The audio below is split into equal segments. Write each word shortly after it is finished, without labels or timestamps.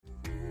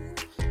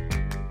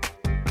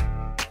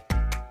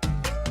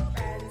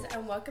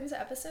welcome to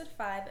episode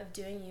 5 of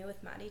Doing You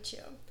with Maddie Chu.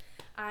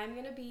 I'm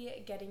going to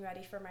be getting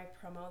ready for my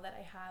promo that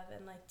I have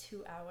in like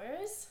 2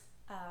 hours.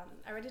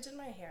 I already did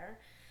my hair.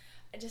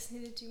 I just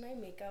need to do my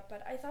makeup,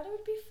 but I thought it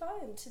would be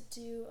fun to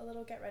do a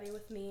little get ready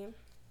with me.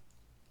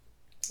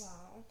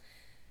 Wow.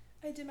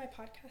 I did my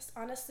podcast.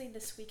 Honestly,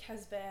 this week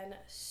has been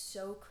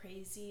so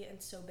crazy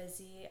and so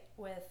busy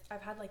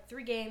I've had like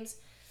 3 games,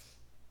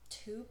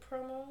 3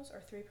 promos,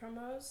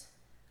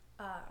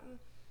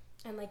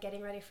 and like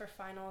getting ready for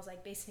finals,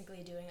 like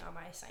basically doing all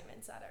my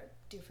assignments that are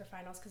due for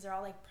finals because they're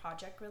all like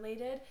project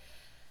related.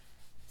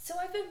 So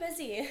I've been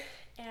busy,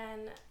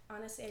 and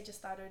honestly, I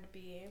just thought it would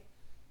be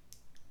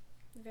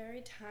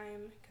very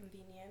time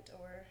convenient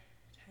or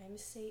time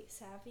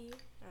savvy,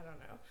 I don't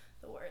know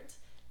the words,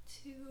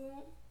 to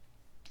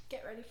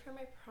get ready for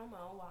my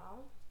promo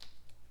while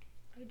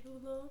I do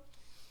a little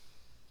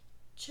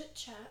chit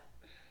chat.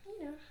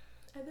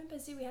 I've been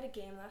busy. We had a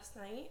game last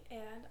night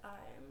and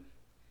I'm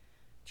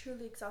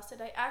truly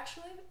exhausted. I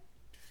actually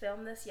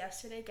filmed this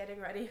yesterday getting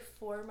ready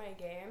for my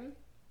game,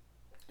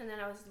 and then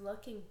I was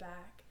looking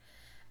back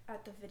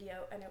at the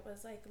video and it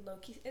was like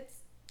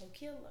it's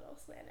low-key a little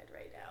slanted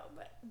right now,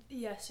 but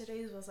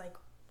yesterday's was like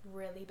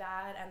really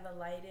bad and the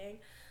lighting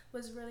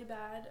was really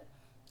bad.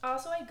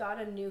 Also, I got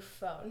a new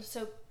phone,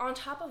 so on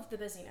top of the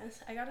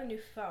busyness, I got a new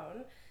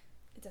phone.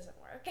 It doesn't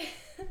work.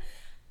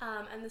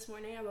 And this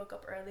morning I woke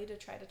up early to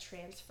try to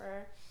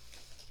transfer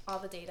all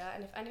the data,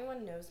 and if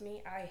anyone knows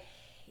me, I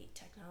hate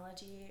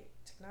technology.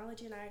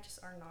 Technology and I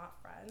just are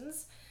not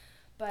friends,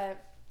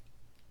 but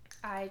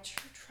I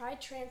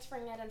tried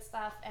transferring it and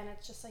stuff, and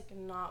it's just like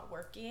not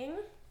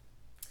working.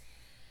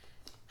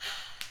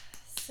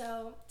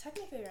 So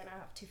technically right now I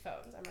have 2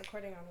 phones. I'm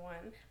recording on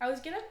one. I was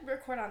gonna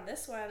record on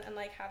this one and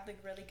like have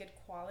like really good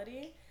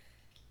quality,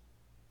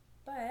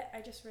 but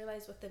I just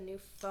realized with the new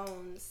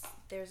phones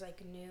there's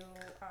like a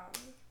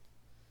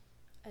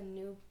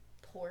new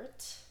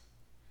port.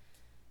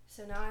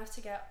 So now I have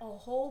to get a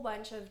whole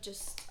bunch of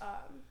just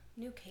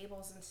new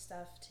cables and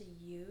stuff to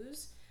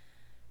use.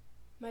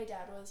 My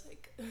dad was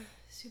like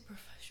super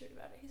frustrated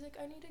about it. He's like,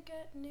 I need to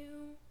get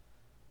new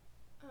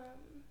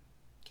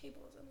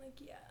cables. I'm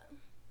like, yeah.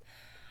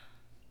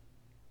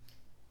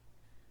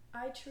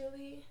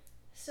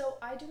 So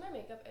I do my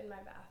makeup in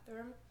my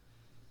bathroom,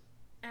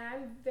 and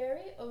I'm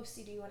very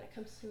OCD when it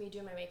comes to me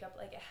doing my makeup.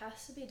 Like, it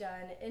has to be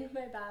done in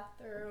my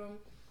bathroom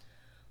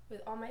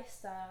with all my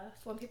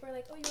stuff. When people are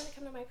like, oh, you want to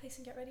come to my place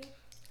and get ready?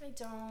 I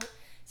don't.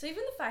 So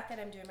even the fact that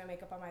I'm doing my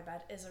makeup on my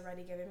bed is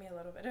already giving me a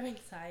little bit of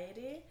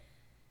anxiety.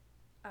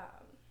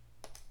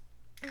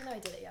 Even though I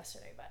did it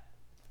yesterday, but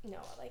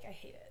no, like, I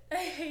hate it. I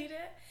hate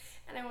it,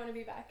 and I want to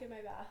be back in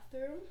my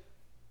bathroom.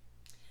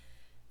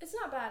 It's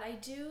not bad. I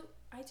do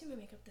my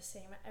makeup the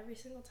same every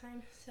single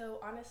time. So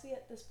honestly,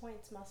 at this point,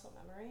 it's muscle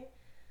memory.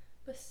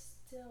 But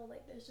still,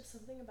 like, there's just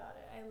something about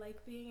it. I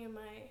like being in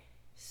my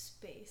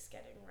space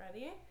getting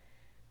ready.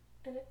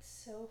 And it's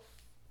so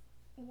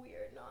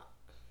weird not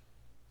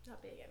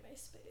being in my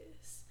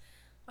space.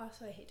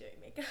 Also, I hate doing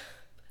makeup.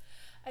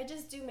 I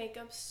just do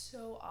makeup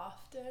so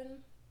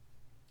often.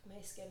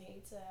 My skin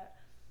hates it.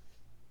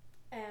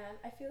 And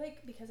I feel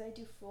like because I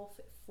do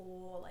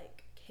full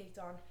like caked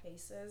on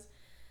faces,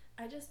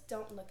 I just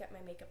don't look at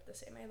my makeup the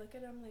same. I look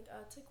at it, I'm like,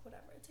 oh, it's like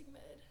whatever, it's like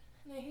mid.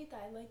 And I hate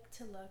that. I like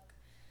to look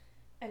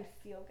and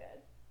feel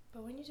good.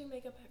 But when you do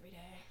makeup every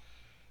day,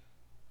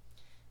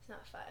 it's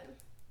not fun.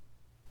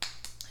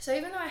 So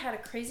even though I had a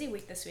crazy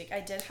week this week, I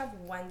did have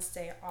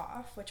Wednesday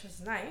off, which was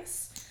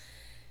nice.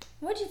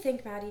 What do you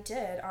think Maddie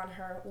did on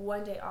her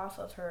one day off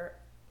of her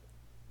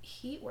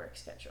heat work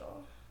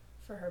schedule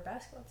for her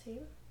basketball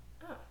team?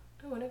 Oh,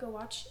 I want to go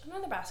watch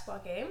another basketball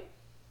game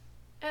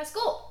at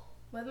school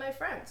with my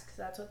friends because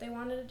that's what they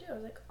wanted to do. I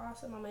was like,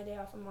 awesome, on my day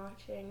off I'm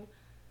watching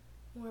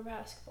more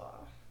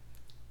basketball.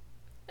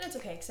 And it's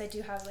okay because I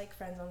do have like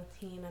friends on the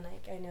team, and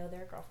like I know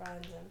their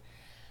girlfriends, and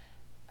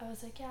I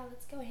was like, yeah,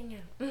 let's go hang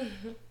out.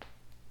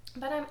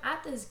 But I'm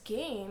at this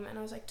game and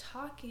I was like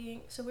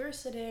talking. So we were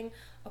sitting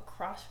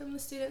across from the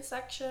student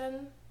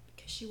section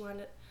because she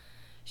wanted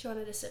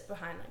to sit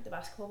behind like the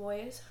basketball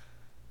boys.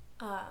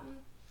 And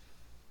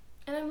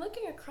I'm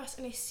looking across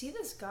and I see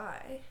this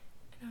guy,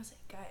 and I was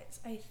like,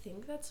 guys, I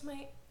think that's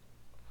my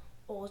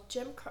old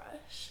gym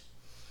crush.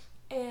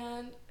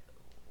 And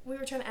we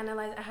were trying to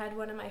analyze. I had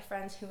one of my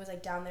friends who was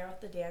like down there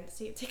with the dance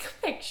team take a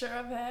picture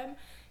of him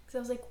because I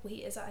was like,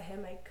 wait, is that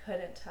him? I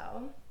couldn't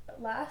tell. But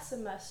last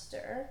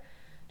semester,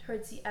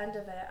 towards the end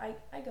of it, I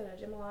go to the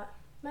gym a lot.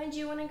 Mind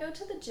you, when I go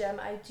to the gym,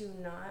 I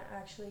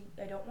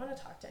don't want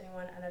to talk to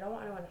anyone, and I don't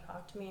want anyone to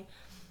talk to me.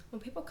 When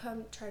people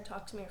come try to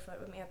talk to me or flirt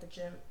with me at the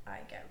gym,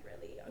 I get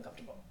really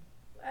uncomfortable.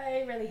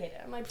 I really hate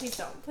it. I'm like, please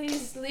don't.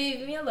 Please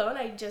leave me alone.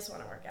 I just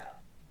want to work out.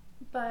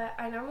 But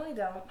I normally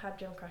don't have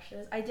gym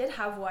crushes. I did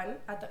have one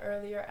at the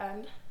earlier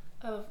end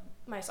of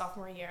my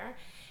sophomore year,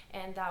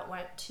 and that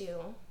was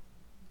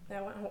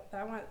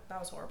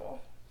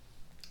horrible.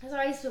 So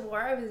I swore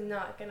I was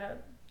not gonna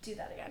do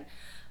that again.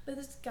 But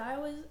this guy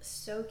was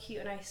so cute,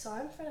 and I saw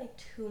him for like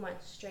 2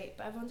 months straight.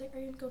 But everyone's like, are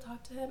you gonna go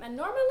talk to him? And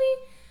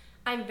normally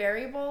I'm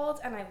very bold,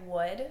 and I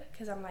would,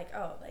 because I'm like,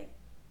 oh, like,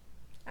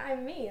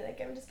 I'm me. Like,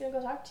 I'm just gonna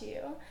go talk to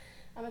you.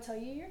 I'm gonna tell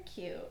you you're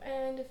cute,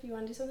 and if you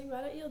want to do something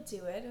about it, you'll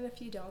do it, and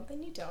if you don't,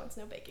 then you don't. It's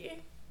no biggie.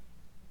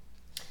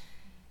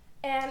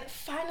 And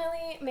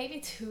finally,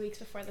 maybe 2 weeks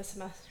before the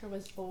semester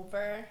was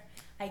over,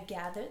 I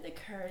gathered the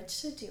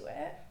courage to do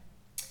it.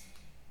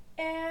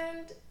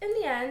 And in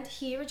the end,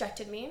 he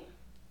rejected me.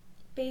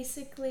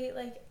 Basically,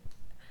 like,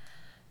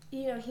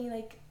 you know, he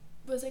like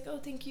was like, oh,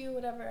 thank you,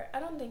 whatever. I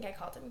don't think I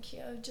called him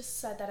cute. I just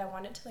said that I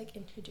wanted to like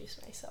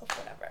introduce myself,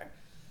 whatever.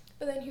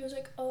 But then he was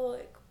like, oh,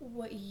 like,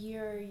 what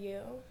year are you?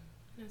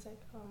 And I was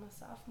like, oh, I'm a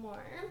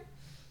sophomore.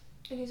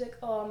 And he's like,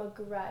 oh, I'm a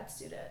grad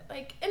student.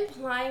 Like,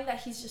 implying that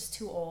he's just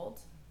too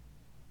old.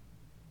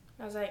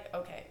 I was like,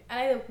 okay. And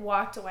I like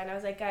walked away and I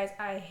was like, guys,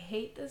 I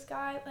hate this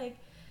guy. Like,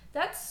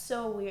 that's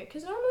so weird.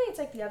 Because normally it's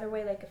like the other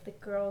way. Like, if the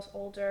girl's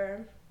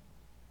older,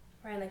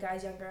 right, and the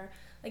guy's younger.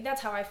 Like, that's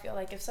how I feel.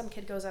 Like, if some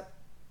kid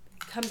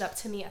comes up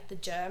to me at the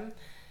gym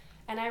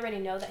and I already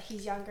know that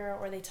he's younger,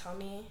 or they tell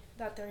me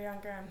that they're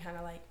younger, I'm kind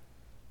of like,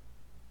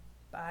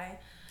 bye.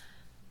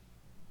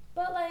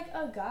 But like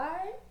a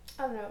guy,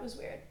 I don't know, it was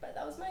weird. But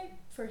that was my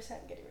first time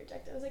getting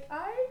rejected. I was like,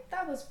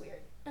 that was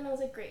weird. And I was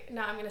like, great,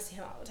 now I'm gonna see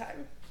him all the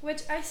time.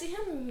 Which I see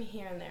him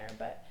here and there,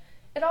 but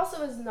it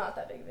also is not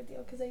that big of a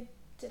deal because I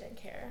didn't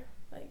care.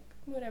 Like,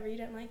 whatever, you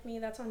didn't like me,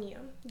 that's on you.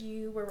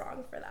 You were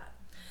wrong for that.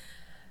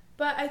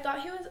 But I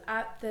thought he was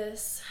at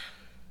this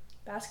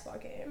basketball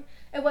game.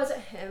 It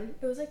wasn't him.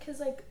 It was like his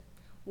like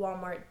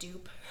Walmart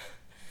dupe.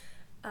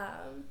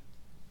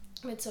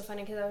 It's so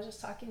funny because I was just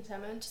talking to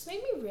him and it just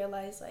made me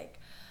realize like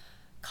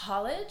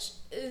college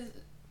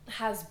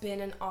has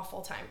been an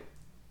awful time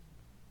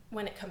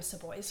when it comes to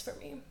boys for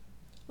me.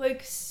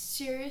 Like,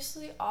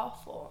 seriously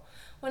awful.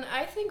 When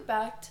I think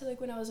back to like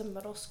when I was in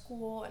middle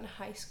school and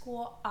high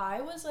school,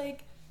 I was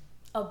like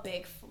a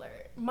big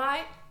flirt.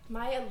 My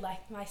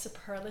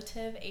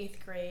superlative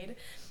 8th grade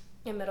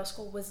in middle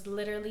school was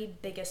literally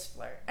biggest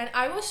flirt. And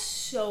I was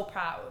so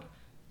proud.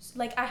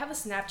 Like, I have a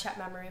Snapchat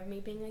memory of me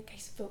being like,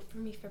 guys, vote for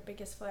me for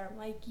biggest flirt. I'm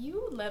like,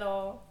 you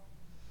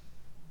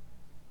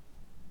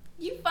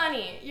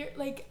funny. You're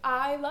like,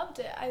 I loved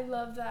it. I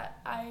love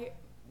that. I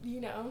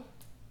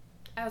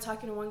was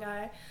talking to one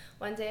guy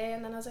one day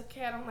and then I was like,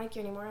 okay, I don't like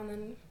you anymore. And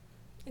then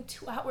in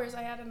 2 hours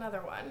I had another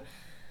one.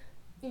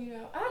 You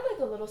know, I had like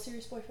a little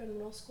serious boyfriend in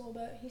middle school,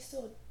 but he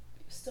still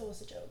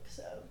was a joke,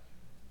 so.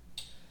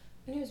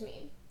 And he was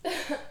mean.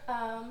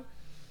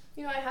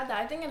 I had that.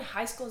 I think in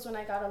high school is when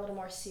I got a little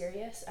more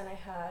serious and I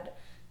had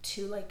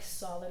 2 like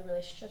solid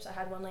relationships. I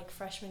had one like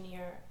freshman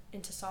year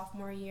into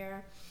sophomore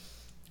year,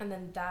 and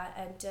then that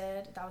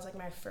ended. That was like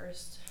my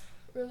first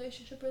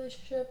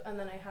relationship. And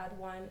then I had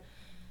one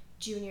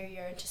junior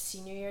year into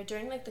senior year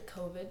during like the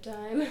COVID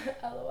time.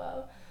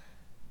 LOL.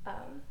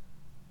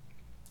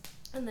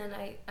 And then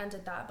I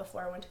ended that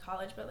before I went to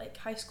college. But like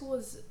high school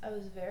I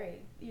was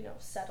very,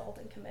 settled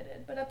and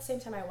committed. But at the same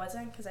time I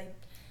wasn't, because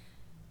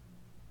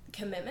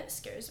commitment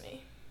scares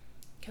me.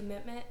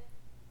 Commitment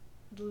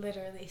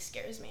literally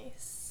scares me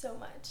so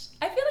much.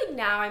 I feel like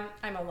now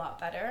I'm a lot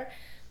better,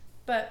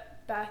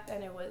 but back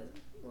then it was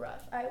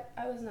rough.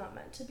 I was not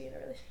meant to be in a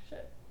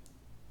relationship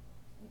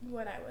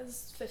when I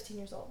was 15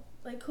 years old.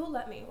 Like, who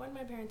let me? Why did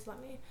my parents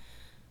let me?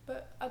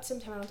 But at the same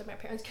time, I don't think my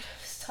parents could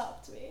have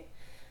stopped me.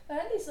 I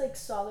had these like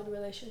solid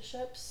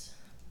relationships,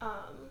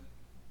 and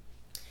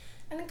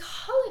then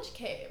college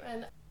came,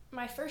 and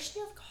my first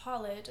year of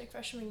college, like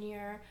freshman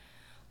year,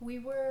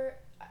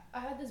 I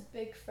had this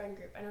big friend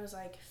group, and it was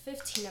like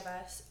 15 of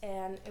us,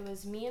 and it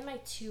was me and my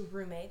 2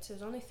 roommates. There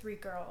was only 3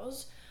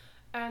 girls,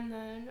 and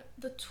then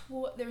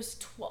there was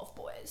 12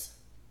 boys.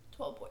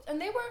 12 boys. And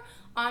they were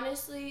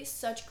honestly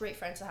such great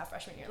friends to have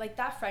freshman year. Like,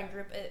 that friend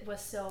group, it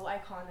was so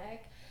iconic,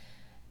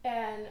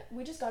 and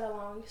we just got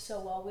along so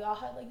well. We all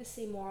had like the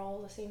same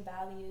morals, the same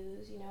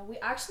values, We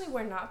actually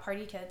were not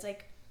party kids.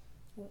 Like,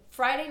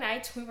 Friday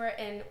nights we were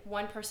in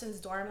one person's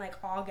dorm, like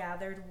all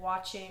gathered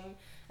watching.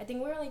 I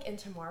think we were like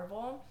into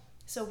Marvel,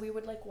 so we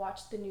would like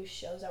watch the new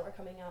shows that were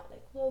coming out,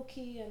 like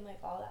Loki and like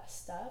all that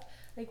stuff.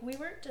 Like, we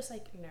were just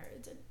like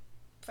nerds in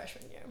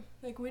freshman year.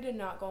 Like, we did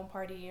not go and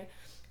party.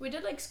 We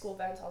did like school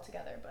events all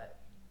together, but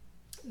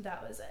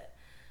that was it.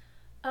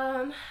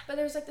 But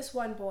there was like this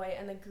one boy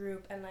in the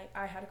group, and like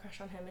I had a crush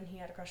on him and he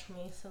had a crush on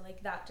me, so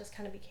like that just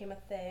kind of became a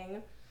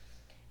thing.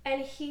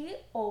 And he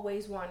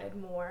always wanted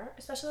more,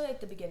 especially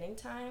like the beginning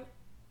time.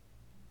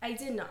 I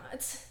did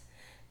not.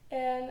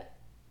 And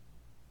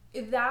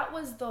that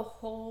was the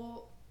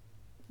whole,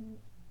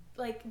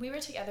 like, we were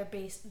together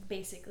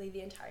basically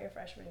the entire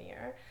freshman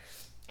year.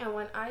 And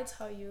when I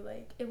tell you,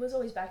 like, it was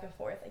always back and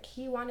forth. Like,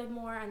 he wanted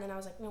more, and then I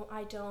was like, no,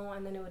 I don't.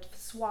 And then it would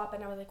swap,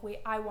 and I was like,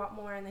 wait, I want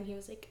more. And then he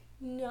was like,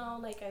 no,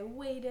 like, I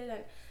waited.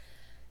 And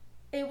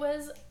it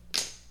was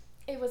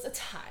a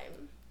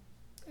time.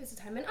 It was a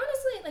time. And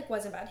honestly, it, like,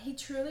 wasn't bad. He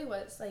truly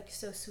was, like,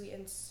 so sweet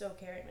and so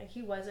caring. Like,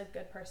 he was a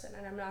good person,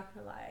 and I'm not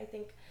gonna lie. I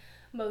think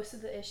most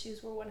of the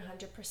issues were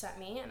 100%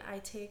 me, and I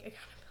take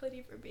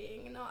accountability for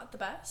being not the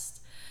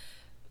best.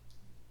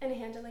 and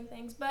handling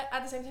things. But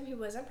at the same time, he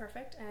wasn't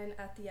perfect. And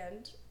at the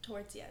end,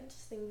 towards the end,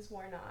 things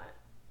were not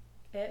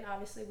it. And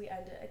obviously,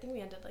 I think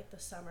we ended like the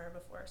summer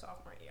before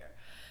sophomore year.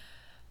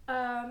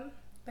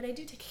 But I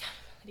do take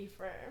accountability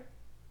for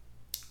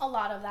a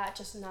lot of that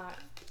just not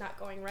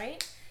going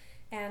right.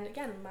 And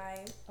again,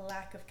 my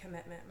lack of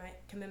commitment, my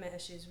commitment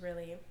issues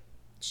really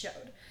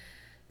showed.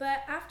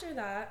 But after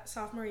that,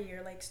 sophomore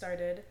year like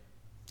started,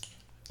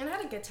 and I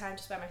had a good time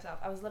just by myself.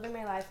 I was living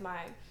my life.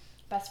 My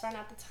best friend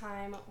at the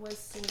time was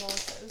single,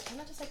 so it was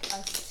kind of just like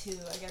us two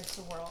against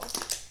the world.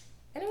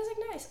 And it was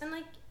like nice. And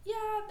like,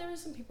 yeah, there were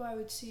some people I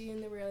would see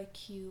and they were like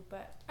cute,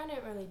 but I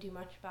didn't really do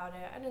much about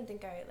it. I didn't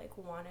think I like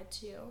wanted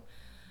to.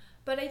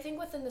 But I think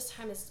within this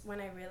time is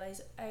when I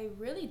realized I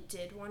really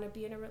did want to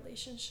be in a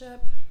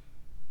relationship.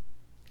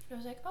 I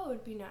was like, oh, it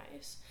would be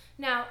nice.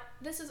 Now,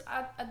 this is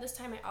at this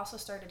time I also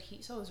started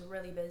Heat, so I was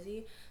really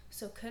busy.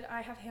 So could I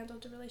have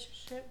handled a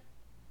relationship?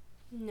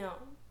 No.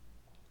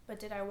 But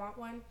did I want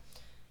one?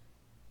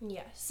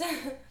 Yes.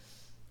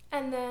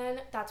 And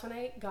then that's when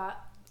I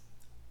got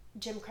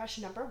gym crush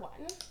number 1.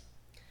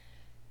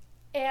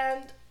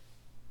 And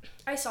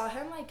I saw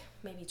him like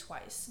maybe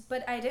twice,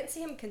 but I didn't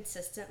see him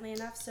consistently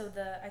enough. So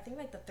I think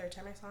like the third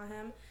time I saw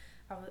him,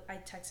 I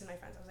texted my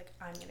friends. I was like,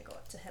 I'm going to go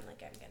up to him.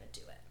 Like, I'm going to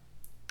do it.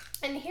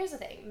 And here's the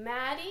thing.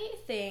 Maddie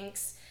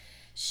thinks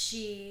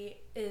she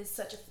is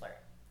such a flirt.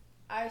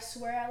 I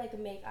swear I like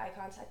make eye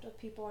contact with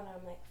people and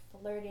I'm like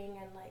flirting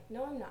and like,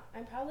 no, I'm not.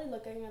 I'm probably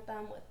looking at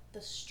them with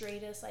the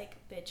straightest like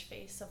bitch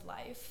face of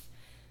life.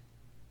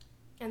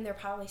 And they're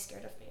probably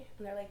scared of me.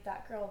 And they're like,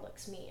 that girl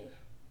looks mean.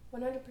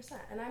 100%.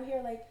 And I'm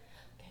here like,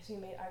 okay, so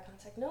you made eye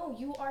contact. No,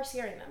 you are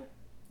scaring them.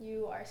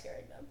 You are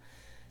scaring them.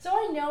 So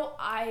I know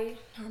I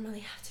normally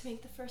have to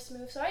make the first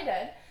move. So I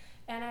did.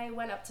 And I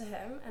went up to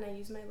him and I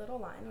used my little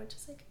line, which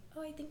is like,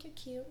 oh, I think you're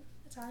cute.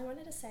 That's all I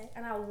wanted to say.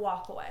 And I'll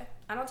walk away.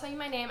 I don't tell you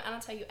my name. I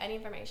don't tell you any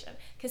information.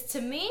 Because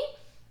to me,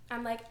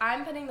 I'm like,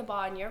 I'm putting the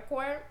ball in your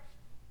court.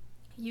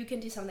 You can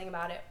do something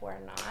about it or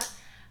not.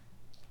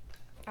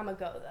 I'm going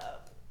to go,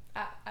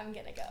 though. I'm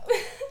going to go.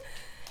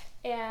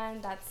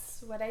 And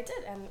that's what I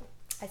did. And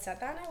I said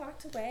that and I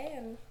walked away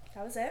and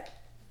that was it.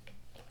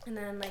 And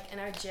then, like, in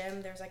our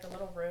gym, there's, like, a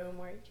little room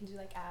where you can do,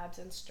 like, abs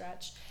and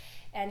stretch.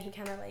 And he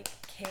kind of, like,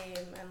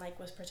 came and, like,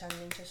 was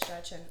pretending to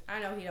stretch. And I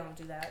know he don't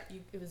do that.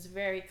 It was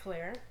very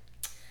clear.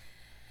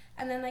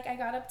 And then, like, I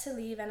got up to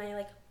leave and I,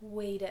 like,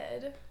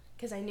 waited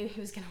because I knew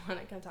he was going to want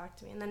to come talk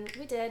to me. And then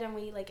we did, and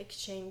we, like,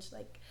 exchanged,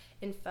 like,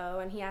 info.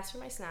 And he asked for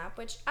my Snap,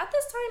 which at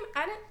this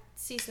time, I didn't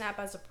see Snap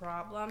as a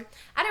problem.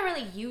 I didn't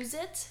really use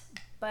it,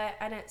 but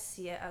I didn't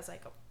see it as,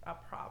 like, a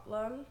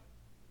problem.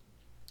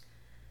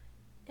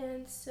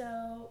 And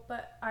so,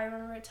 but I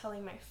remember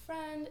telling my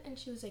friend, and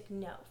she was like,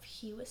 no, if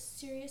he was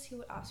serious, he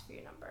would ask for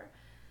your number.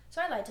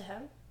 So I lied to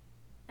him,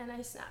 and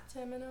I snapped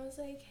him, and I was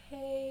like,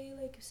 hey,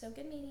 like, so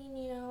good meeting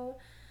you,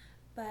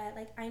 but,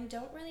 like, I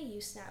don't really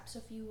use Snap, so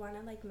if you want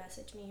to, like,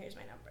 message me, here's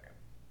my number.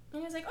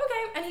 And he was like,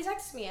 okay, and he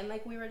texted me, and,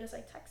 like, we were just,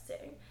 like,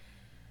 texting.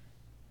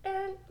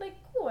 And, like,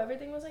 cool,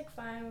 everything was, like,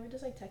 fine. We were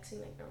just, like, texting,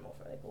 like, normal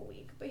for, like, a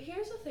week. But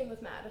here's the thing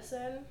with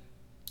Madison.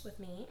 With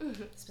me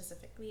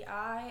specifically,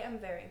 I am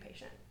very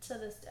impatient to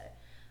this day.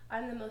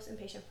 I'm the most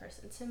impatient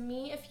person. To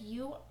me, if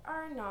you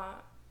are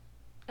not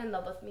in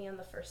love with me on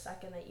the first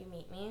second that you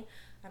meet me,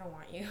 I don't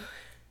want you.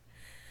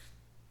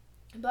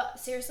 But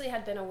seriously, it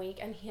had been a week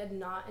and he had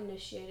not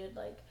initiated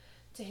like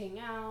to hang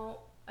out.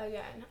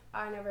 Again,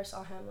 I never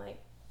saw him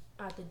like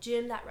at the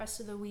gym that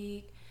rest of the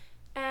week.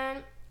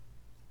 And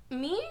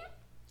me,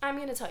 I'm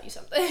gonna tell you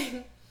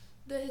something.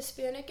 The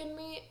Hispanic in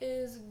me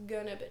is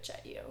gonna bitch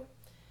at you.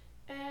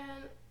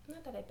 And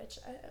not that I bitch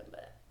at him,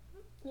 but,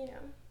 you know,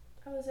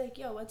 I was like,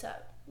 yo, what's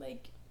up?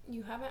 Like,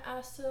 you haven't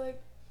asked to,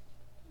 like,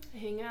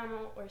 hang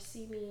out or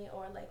see me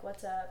or, like,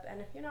 what's up?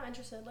 And if you're not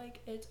interested, like,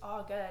 it's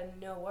all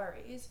good. No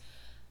worries.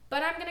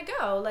 But I'm going to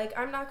go. Like,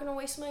 I'm not going to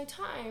waste my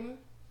time.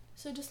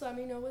 So just let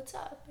me know what's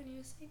up. And he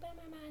was like, bye,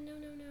 mama. No.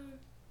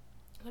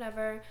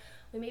 Whatever.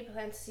 We made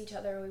plans to see each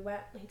other. We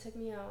went, he took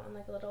me out on,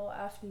 like, a little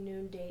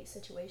afternoon date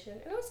situation.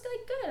 And it was,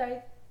 like,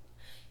 good.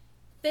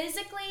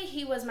 Physically,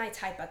 he was my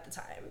type at the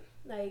time.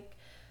 Like,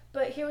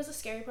 but here was the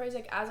scary part. Is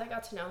like, as I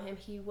got to know him,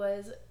 he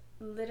was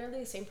literally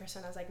the same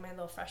person as, like, my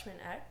little freshman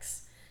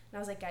ex. And I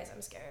was like, guys,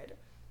 I'm scared.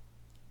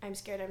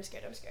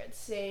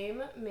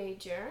 Same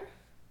major.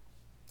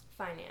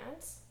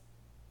 Finance.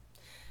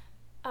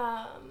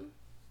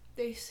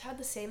 They had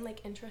the same,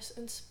 like, interest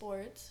in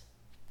sports.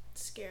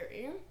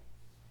 Scary.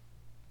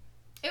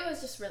 It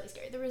was just really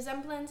scary. The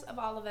resemblance of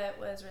all of it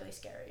was really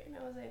scary. And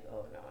I was like,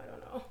 oh, no, I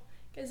don't know.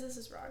 Because this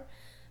is wrong.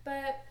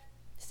 But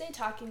stayed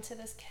talking to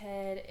this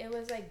kid. It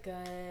was like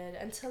good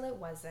until it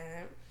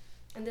wasn't.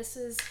 And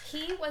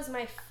he was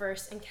my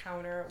first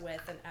encounter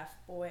with an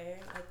F-boy,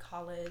 like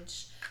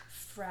college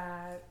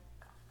frat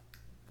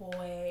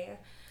boy.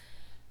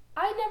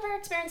 I never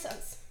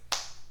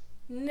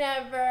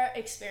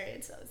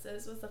experienced those.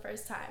 This was the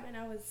first time. And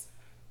I was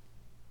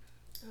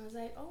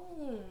like,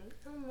 oh,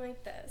 I don't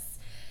like this.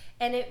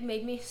 And it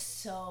made me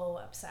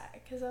so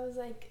upset because I was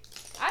like,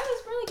 I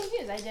was really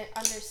confused. I didn't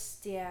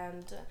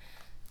understand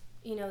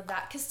you know,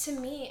 that, because to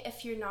me,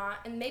 if you're not,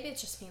 and maybe it's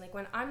just me, like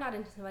when I'm not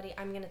into somebody,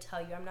 I'm gonna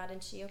tell you I'm not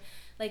into you.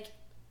 Like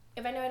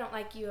if I know I don't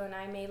like you and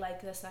I may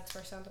like this next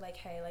person, I'll be like,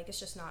 hey, like it's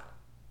just not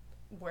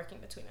working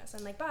between us,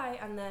 and like bye,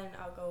 and then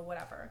I'll go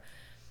whatever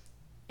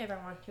if I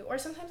want to. Or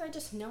sometimes I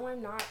just know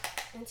I'm not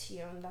into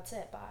you and that's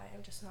it, bye,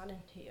 I'm just not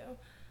into you.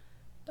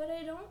 But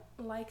I don't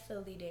like the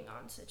leading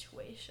on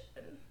situation,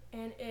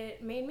 and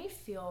it made me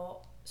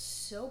feel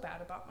so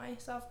bad about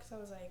myself, because I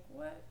was like,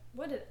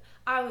 what did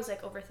I was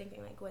like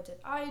overthinking, like what did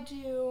I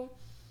do,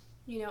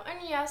 you know?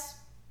 And yes,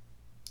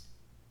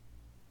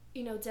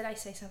 you know, did I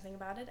say something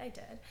about it? I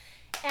did.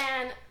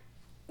 And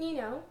you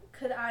know,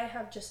 could I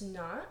have just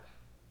not?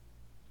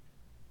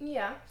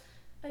 Yeah,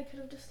 I could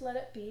have just let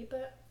it be,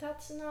 but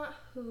that's not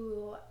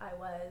who I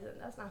was, and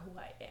that's not who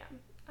I am.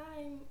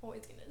 I'm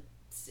always gonna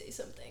say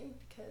something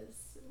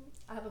because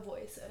I have a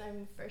voice and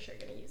I'm for sure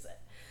gonna use it.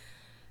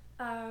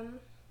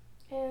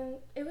 And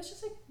it was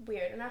just like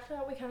weird, and after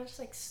that we kind of just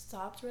like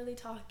stopped really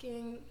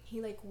talking.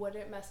 He like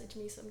wouldn't message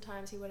me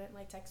sometimes, he wouldn't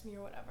like text me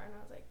or whatever, and I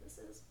was like, this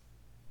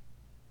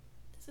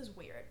is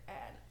weird,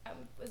 and I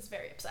was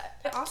very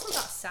upset. I also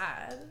got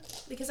sad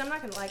because I'm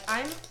not gonna like,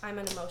 I'm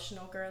an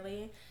emotional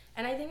girly,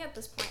 and I think at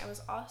this point I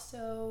was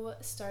also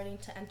starting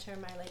to enter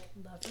my like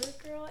lover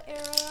girl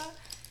era,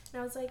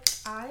 and I was like,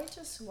 I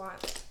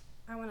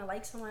want to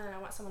like someone, and I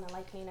want someone to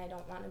like me, and I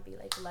don't want to be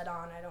like led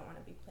on, I don't want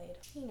to be played,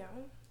 you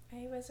know.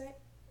 I wasn't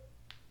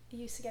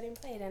used to getting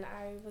played, and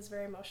I was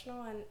very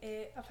emotional, and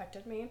it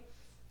affected me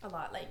a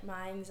lot. Like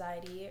my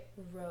anxiety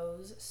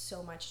rose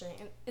so much during,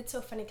 and it's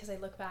so funny because I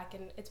look back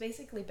and it's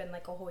basically been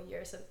like a whole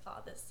year since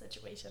all this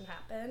situation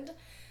happened,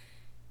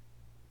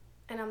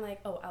 and I'm like,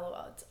 oh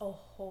lol, it's a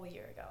whole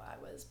year ago.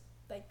 I was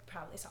like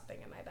probably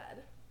sobbing in my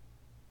bed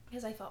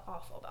because I felt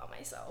awful about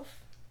myself,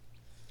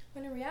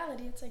 when in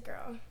reality it's like,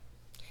 girl,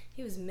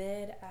 he was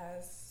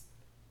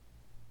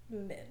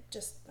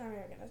just,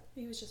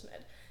 he was just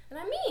mid, and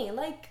I'm me,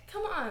 like,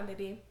 come on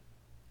baby,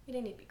 we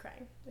didn't need to be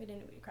crying.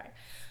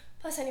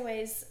 Plus,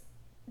 anyways,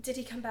 did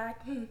he come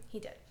back? He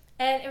did.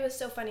 And it was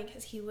so funny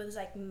because he was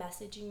like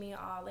messaging me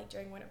all like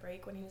during winter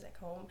break when he was like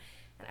home,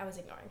 and I was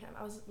ignoring him.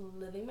 I was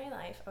living my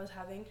life. I was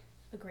having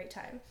a great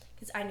time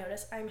because I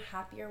notice I'm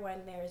happier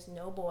when there's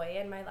no boy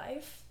in my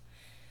life.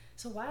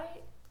 So why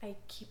I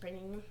keep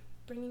bringing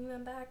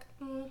them back?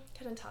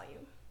 Couldn't tell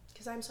you,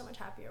 because I'm so much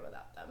happier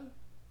without them.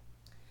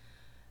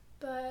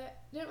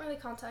 But didn't really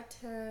contact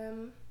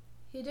him.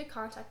 He did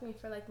contact me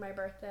for like my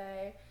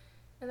birthday.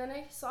 And then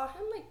I saw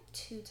him like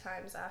 2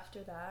 times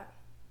after that.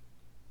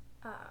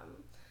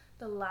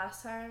 The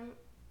last time,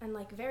 and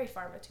like very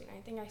far in between. I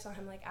think I saw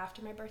him like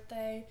after my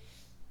birthday.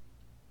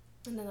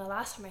 And then the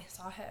last time I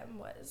saw him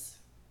was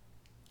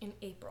in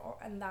April.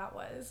 And that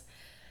was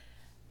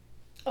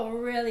a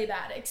really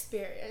bad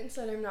experience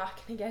that I'm not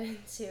going to get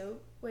into,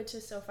 which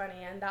is so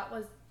funny. And that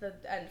was the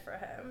end for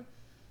him.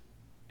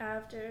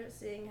 After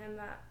seeing him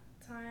that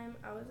time,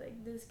 I was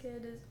like, this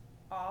kid is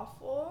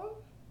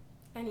awful.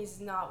 And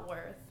he's not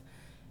worth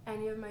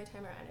any of my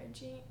time or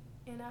energy.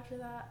 And after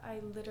that, I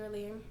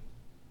literally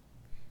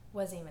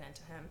wasn't even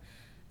into him.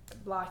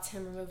 Blocked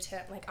him, removed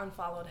him, like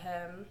unfollowed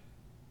him,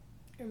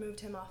 removed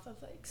him off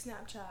of like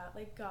Snapchat.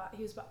 Like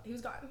he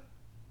was gone.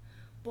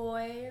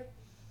 Boy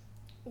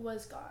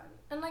was gone.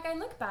 And like I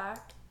look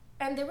back,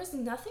 and there was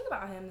nothing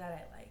about him that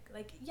I like.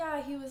 Like,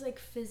 yeah, he was like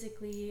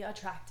physically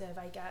attractive,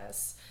 I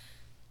guess,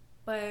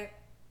 but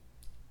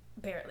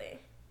barely.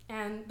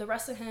 And the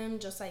rest of him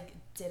just like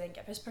didn't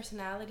get, his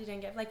personality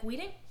didn't get, like we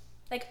didn't,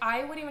 like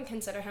I wouldn't even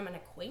consider him an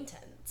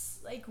acquaintance.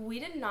 Like we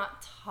did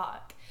not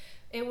talk.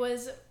 It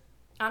was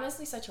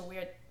honestly such a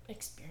weird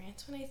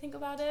experience when I think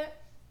about it.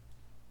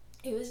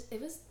 It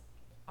was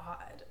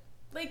odd.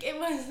 Like it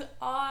was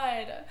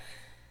odd.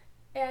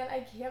 And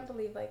I can't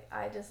believe like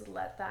I just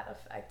let that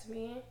affect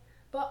me.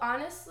 But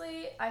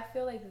honestly, I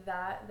feel like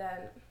that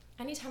then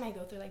anytime I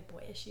go through like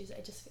boy issues,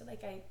 I just feel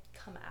like I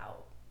come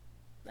out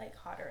like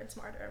hotter and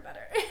smarter and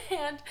better.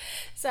 And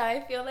so I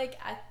feel like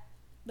at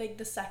like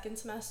the second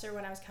semester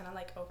when I was kind of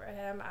like over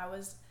him, I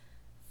was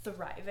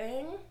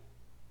thriving.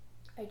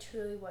 I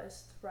truly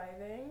was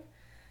thriving,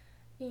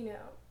 you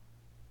know.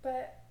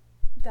 But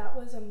that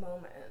was a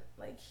moment,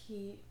 like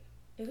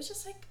it was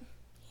just like,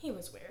 he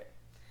was weird.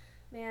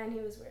 Man, he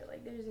was weird.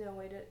 Like there's no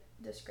way to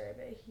describe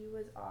it. He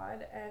was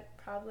odd, and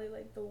probably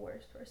like the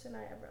worst person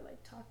I ever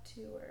like talked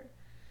to or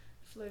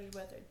flirted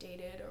with or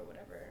dated or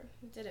whatever.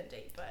 Didn't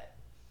date, but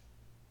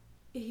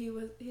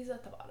he's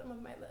at the bottom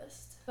of my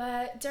list.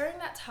 But during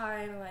that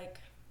time, like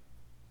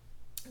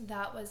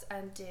that was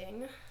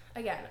ending.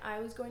 Again, I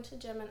was going to the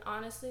gym, and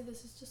honestly,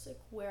 this is just like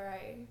where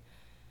I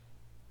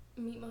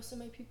meet most of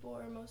my people,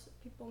 or most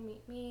people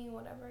meet me,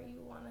 whatever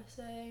you want to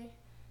say.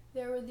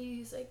 There were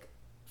these like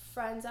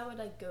friends that would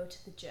like go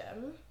to the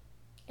gym,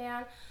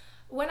 and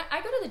when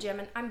I go to the gym,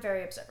 and I'm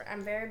very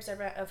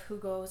observant of who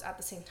goes at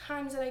the same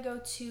times that I go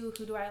to,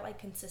 who do I like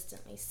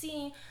consistently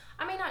see.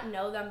 I may not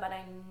know them, but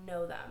I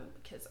know them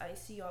because I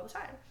see you all the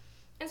time.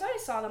 And so I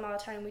saw them all the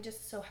time. We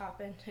just so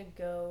happened to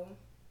go,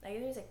 like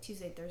it was like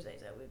Tuesday,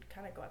 Thursdays that we would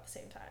kind of go at the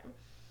same time.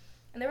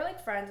 And they were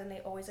like friends, and they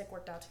always like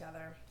worked out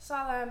together.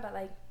 Saw them, but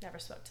like never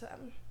spoke to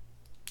them.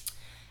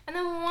 And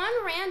then one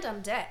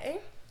random day,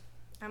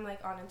 I'm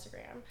like on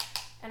Instagram,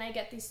 and I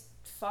get these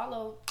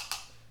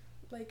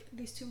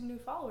two new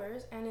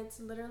followers, and it's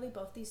literally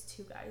both these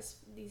two guys,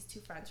 these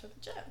two friends from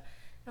the gym.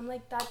 I'm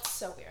like, that's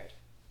so weird.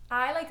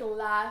 I like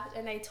laughed,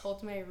 and I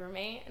told my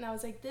roommate, and I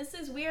was like, this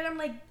is weird. I'm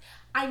like,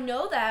 I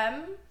know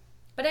them,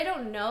 but I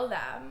don't know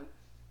them.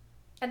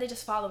 And they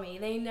just follow me.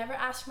 They never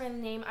asked for my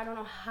name. I don't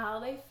know how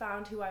they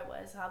found who I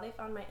was, how they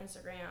found my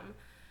Instagram.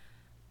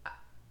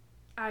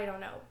 I don't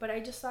know, but I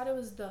just thought it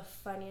was the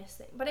funniest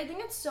thing. But I think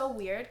it's so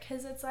weird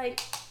because it's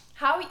like,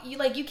 how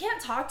you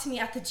can't talk to me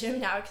at the gym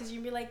now because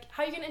you'd be like,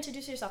 how are you gonna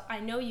introduce yourself? I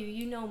know you,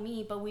 you know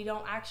me, but we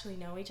don't actually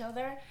know each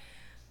other.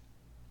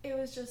 It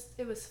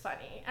was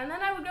funny. And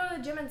then I would go to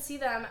the gym and see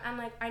them, and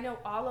like I know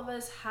all of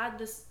us had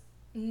this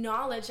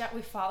knowledge that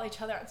we follow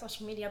each other on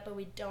social media, but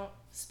we don't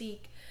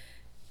speak.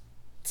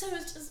 So it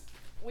was just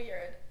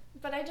weird.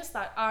 But I just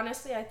thought,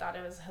 honestly, I thought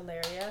it was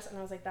hilarious, and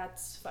I was like,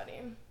 that's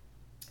funny.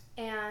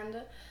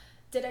 And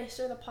did I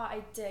stir the pot?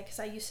 I did, because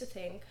I used to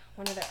think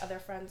one of their other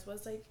friends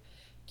was like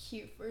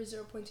cute for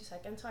 0.2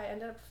 seconds, so I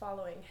ended up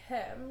following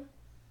him.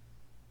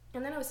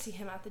 And then I would see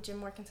him at the gym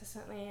more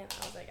consistently, and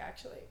I was like,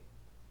 actually,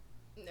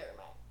 never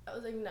mind. I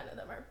was like, none of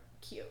them are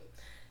cute.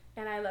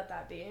 And I let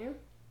that be.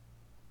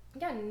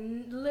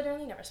 Again,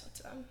 literally never spoke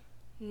to them.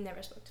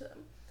 Never spoke to them.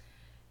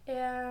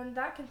 And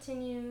that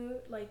continued,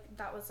 like,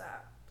 that was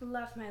that.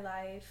 Left my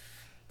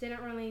life.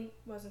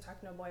 Wasn't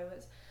talking to a boy,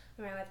 was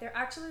in my life. There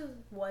actually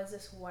was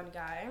this one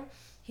guy.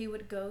 He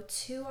would go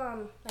to,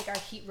 like, our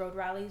Heat Road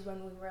rallies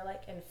when we were,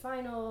 like, in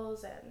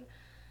finals and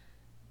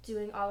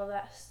doing all of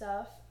that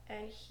stuff.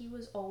 And he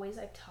was always,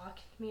 like,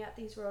 talking to me at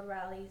these road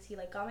rallies. He,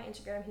 like, got my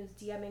Instagram. He was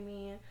DMing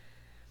me.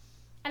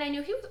 And I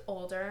knew he was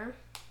older.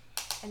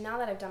 And now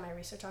that I've done my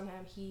research on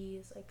him,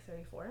 he's, like,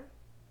 34.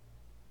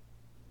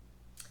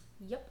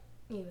 Yep.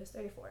 He was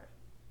 34.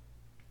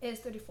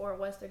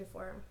 Was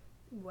 34,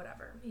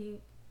 whatever.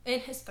 He in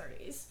his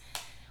 30s.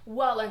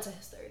 Well into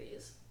his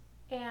 30s.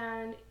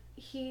 And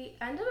he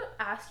ended up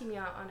asking me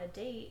out on a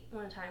date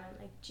one time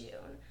in like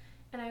June.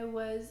 And I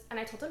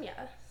told him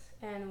yes.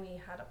 And we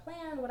had a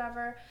plan,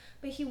 whatever.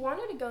 But he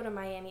wanted to go to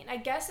Miami. And I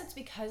guess it's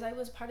because I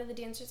was part of the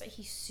dancers that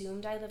he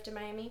assumed I lived in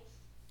Miami.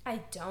 I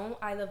don't.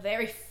 I live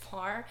very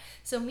far.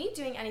 So me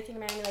doing anything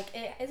in Miami, like,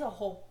 it is a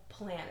whole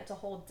plan. It's a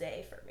whole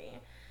day for me.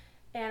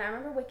 And I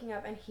remember waking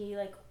up and he,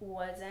 like,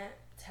 wasn't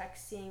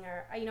texting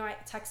or, I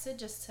texted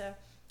just to,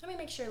 let me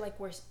make sure, like,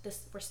 we're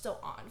still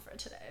on for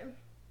today.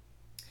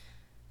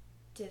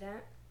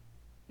 Didn't.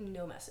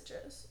 No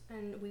messages.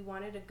 And we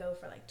wanted to go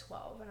for, like,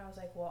 12. And I was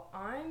like, well,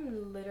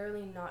 I'm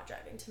literally not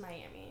driving to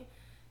Miami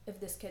if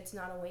this kid's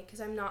not awake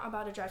because I'm not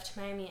about to drive to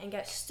Miami and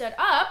get stood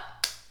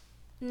up.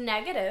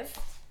 Negative.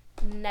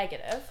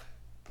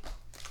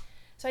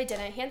 So I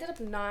didn't. He ended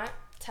up not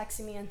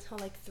texting me until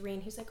like 3,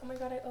 and he's like, oh my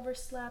god, I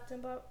overslept,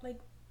 and about like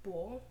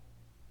bull.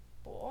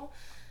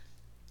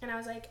 And I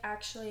was like,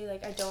 actually,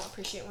 like, I don't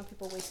appreciate when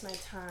people waste my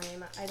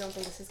time. I don't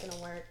think this is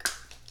gonna work.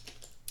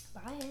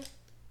 Bye.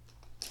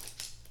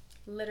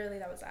 Literally,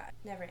 that was that.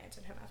 Never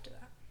answered him after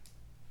that.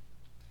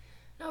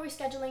 No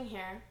rescheduling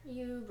here.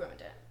 You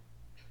ruined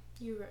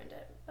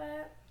it.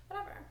 But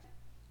whatever.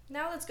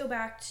 Now let's go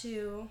back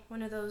to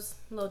one of those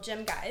little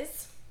gym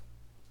guys.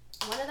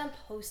 One of them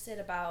posted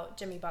about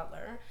Jimmy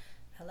Butler.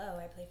 Hello,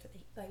 I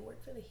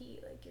work for the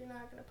Heat. Like, you're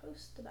not gonna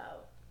post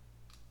about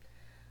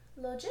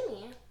little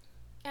Jimmy.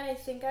 And I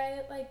think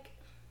I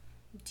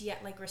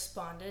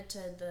responded to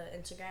the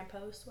Instagram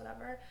post,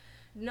 whatever.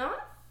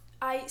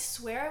 I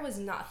swear I was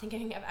not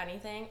thinking of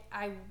anything.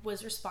 I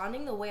was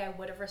responding the way I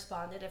would have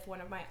responded if one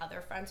of my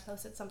other friends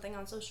posted something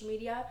on social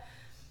media.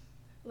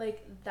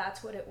 Like,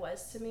 that's what it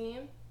was to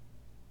me.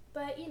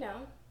 But,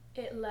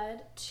 it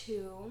led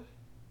to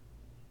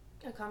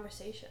a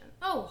conversation.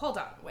 Oh, hold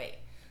on, wait.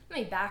 Let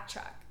me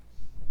backtrack.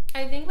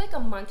 I think like a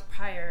month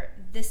prior,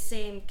 this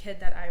same kid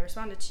that I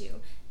responded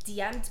to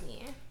DM'd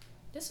me.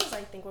 This was,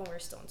 I think, when we were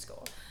still in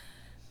school.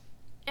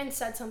 And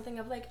said something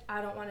of like,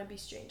 I don't want to be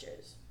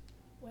strangers.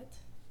 What?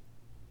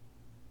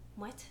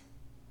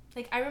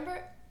 Like, I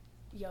remember,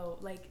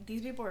 like,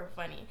 these people were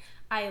funny.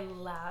 I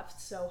laughed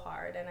so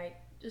hard, and I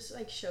just,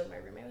 like, showed my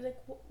roommate. I was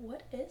like,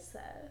 what is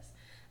this?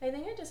 I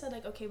think I just said,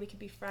 like, okay, we could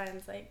be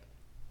friends. Like,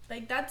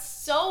 that's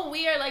so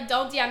weird. Like,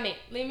 don't DM me.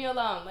 Leave me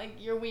alone. Like,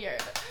 you're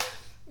weird.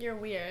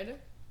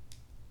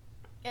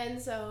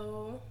 And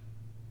so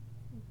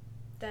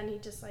then he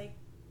just,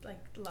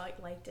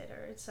 liked it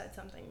or said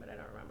something, but I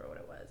don't remember what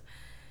it was.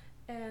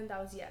 And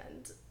that was the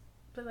end.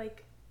 But,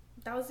 like,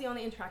 that was the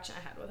only interaction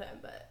I had with him.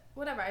 But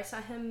whatever. I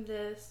sent him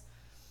this,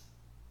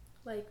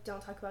 like,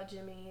 don't talk about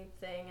Jimmy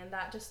thing, and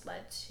that just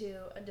led to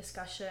a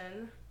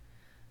discussion.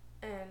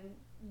 And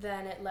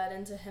then it led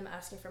into him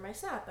asking for my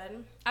Snap.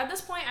 And at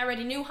this point, I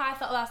already knew how I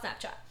felt about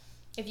Snapchat.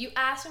 If you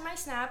ask for my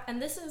Snap,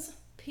 and this is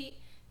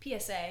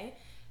PSA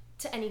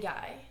to any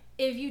guy,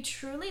 if you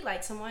truly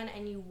like someone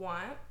and you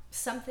want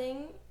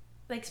something,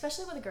 like,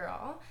 especially with a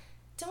girl,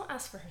 don't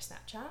ask for her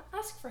Snapchat.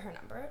 Ask for her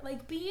number.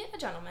 Like, be a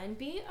gentleman.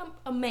 Be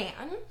a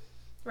man.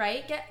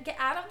 right? Get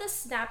out of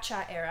this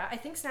Snapchat era. I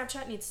think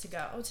Snapchat needs to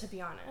go, to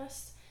be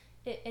honest.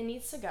 It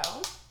needs to go.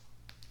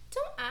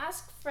 Don't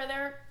ask for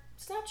their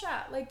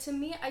Snapchat. Like, to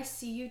me, I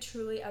see you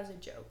truly as a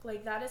joke.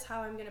 Like, that is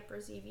how I'm gonna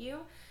perceive you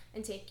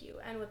and take you.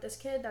 And with this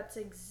kid, that's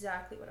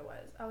exactly what it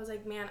was. I was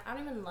like, man, I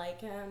don't even like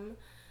him.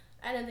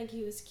 I didn't think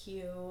he was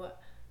cute.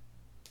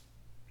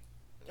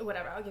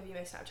 Whatever, I'll give you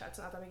my Snapchat. It's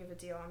not that big of a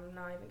deal. I'm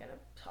not even gonna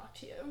talk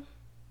to you.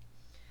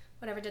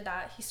 Whatever, did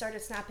that. He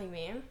started snapping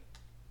me.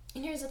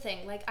 And here's the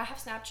thing, like, I have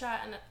Snapchat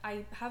and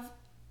I have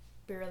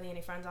barely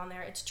any friends on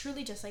there. It's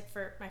truly just like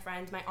for my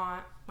friends, my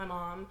aunt, my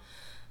mom.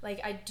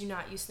 Like, I do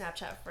not use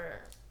Snapchat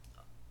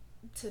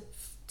to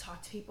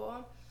talk to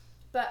people.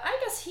 But I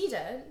guess he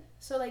did.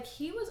 So, like,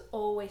 he was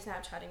always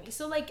Snapchatting me.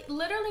 So, like,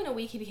 literally in a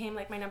week, he became,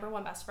 like, my number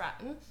one best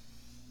friend.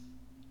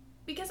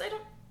 Because I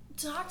don't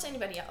talk to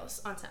anybody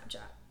else on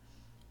Snapchat.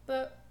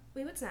 But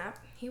we would snap.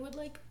 He would,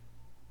 like,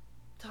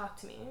 talk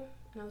to me.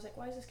 And I was like,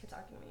 why is this kid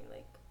talking to me?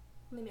 Like,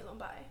 leave me alone,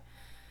 bye.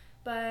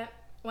 But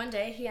one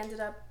day, he ended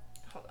up...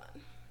 Hold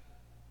on.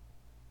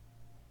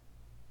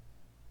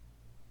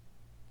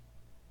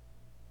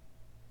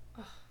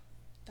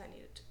 I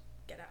needed to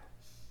get out.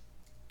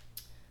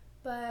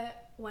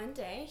 But one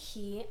day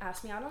he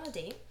asked me out on a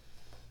date,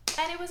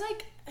 and it was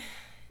like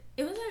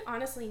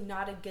honestly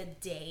not a good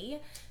day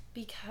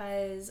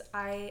because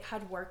I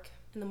had work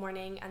in the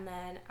morning and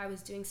then I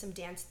was doing some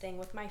dance thing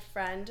with my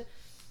friend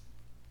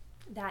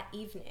that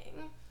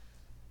evening.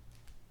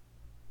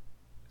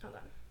 Hold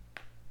on.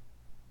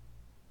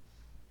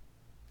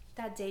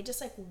 That day just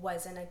like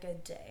wasn't a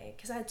good day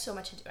because I had so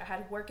much to do. I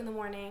had work in the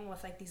morning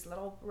with like these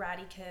little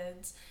ratty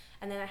kids,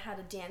 and then I had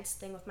a dance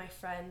thing with my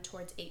friend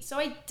towards 8. So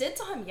I did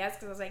tell him yes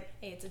because I was like,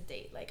 hey, it's a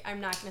date. Like, I'm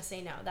not gonna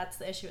say no. That's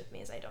the issue with me,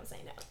 is I don't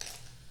say no.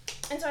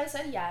 And so I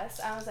said yes.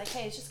 I was like,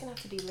 hey, it's just gonna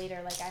have to be later.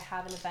 Like, I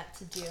have an event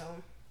to do,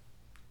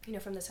 you know,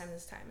 from this time to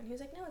this time. And he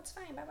was like, no, it's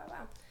fine. Blah blah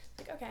blah.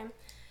 Like, okay.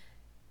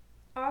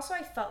 Also,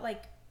 I felt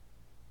like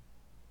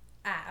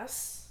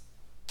ass.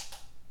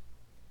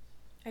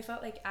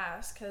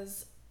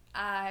 Because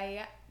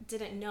I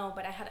didn't know,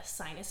 but I had a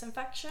sinus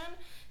infection.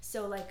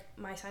 So like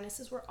my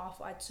sinuses were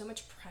awful. I had so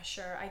much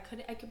pressure. I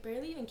could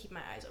barely even keep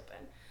my eyes open.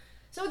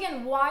 So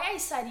again, why I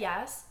said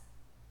yes,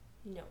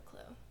 no clue,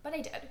 but I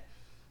did.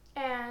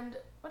 And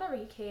whatever,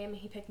 he came,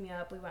 he picked me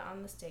up, we went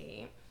on this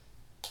date.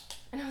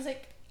 And I was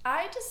like,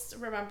 I just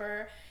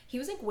remember he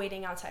was like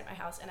waiting outside my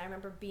house, and I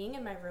remember being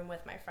in my room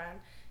with my friend,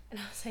 and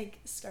I was like,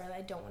 Scarlett,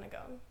 I don't want to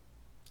go.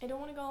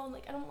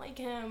 Like, I don't like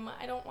him.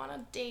 I don't want to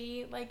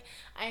date. Like,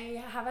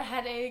 I have a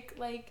headache.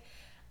 Like,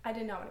 I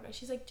did not want to go.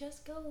 She's like,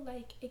 just go.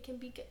 Like, it can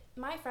be good.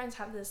 My friends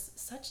have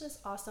such this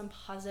awesome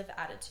positive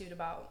attitude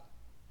about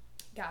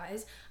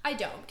guys. I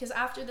don't, because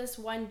after this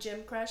one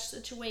gym crush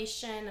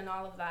situation and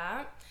all of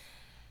that,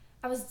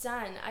 I was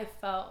done. I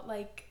felt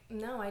like,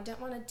 no, I didn't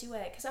want to do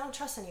it because I don't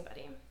trust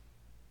anybody.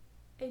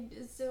 I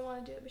just didn't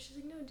want to do it. But she's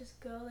like, no, just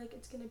go. Like,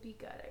 it's going to be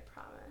good. I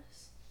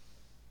promise.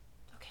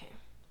 Okay,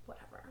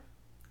 whatever.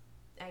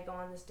 I go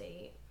on this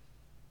date.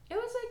 It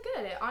was like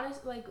good. It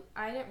honestly, like,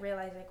 I didn't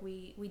realize like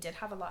we did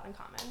have a lot in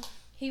common.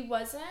 He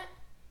wasn't,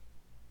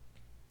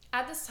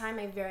 at this time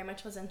I very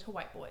much was into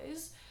white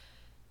boys,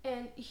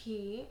 and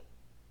he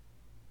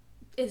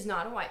is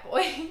not a white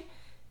boy.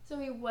 So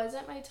he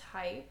wasn't my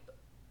type,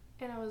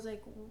 and I was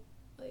like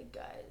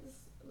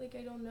guys, like,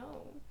 I don't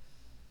know.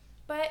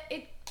 But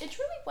it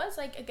truly was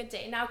like a good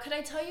day. Now, could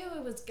I tell you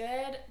it was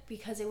good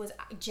because it was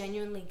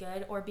genuinely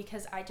good, or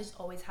because I just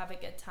always have a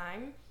good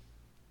time?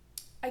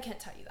 I can't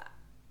tell you that.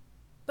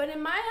 But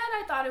in my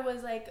head, I thought it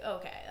was like,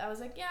 okay. I was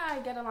like, yeah, I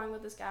get along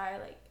with this guy.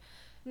 Like,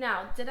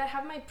 now, did I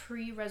have my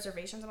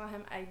pre-reservations about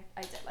him? I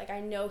did. Like, I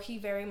know he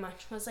very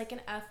much was like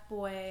an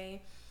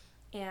F-boy.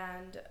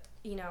 And,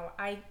 you know,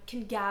 I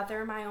can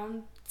gather my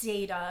own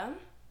data.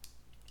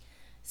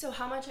 So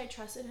how much I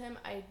trusted him,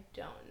 I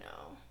don't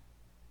know.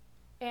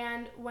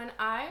 And when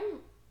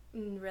I'm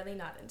really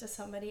not into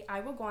somebody,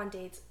 I will go on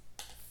dates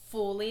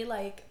fully,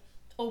 like,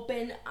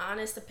 open,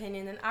 honest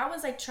opinion. And I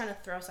was like trying to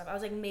throw stuff. I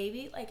was like,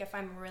 maybe like if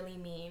I'm really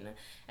mean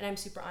and I'm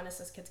super honest,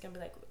 this kid's gonna be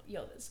like,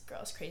 yo, this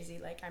girl's crazy.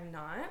 Like, I'm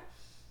not.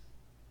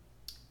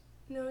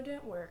 No, it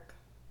didn't work.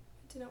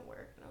 And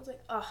I was like,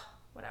 ugh,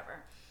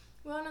 whatever.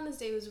 We went on this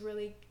date.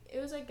 It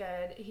was like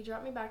good. He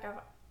dropped me back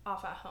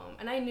off at home,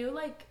 and I knew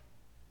like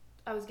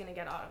I was gonna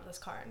get out of this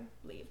car and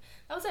leave.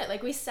 That was it.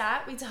 Like, we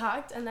sat, we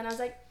talked, and then I was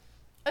like,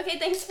 okay,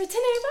 thanks for today,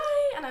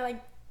 bye. And I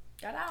like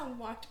got out and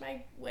walked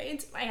my way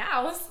into my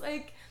house.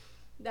 Like,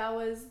 that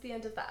was the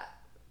end of that.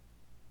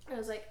 I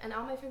was like, and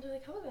all my friends were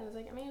like, how was it? I was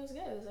like, I mean, it was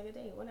good. It was like a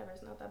date, whatever.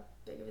 It's not that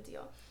big of a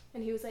deal.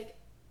 And he was like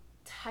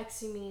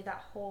texting me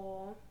that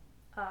whole,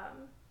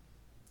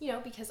 you know,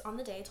 because on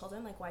the day I told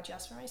him, like, why'd you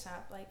ask for my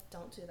snap? Like,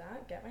 don't do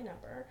that. Get my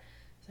number.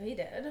 So he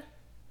did.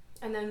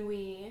 And then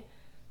we,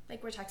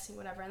 like, were texting,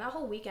 whatever. And that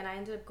whole weekend, I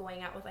ended up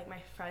going out with, like, my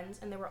friends,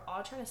 and they were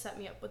all trying to set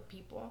me up with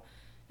people.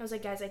 And I was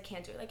like, guys, I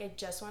can't do it. Like, I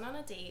just went on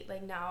a date.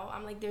 Like, now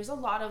I'm like, there's a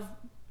lot of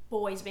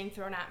boys being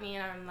thrown at me,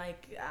 and I'm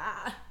like,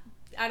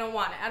 I don't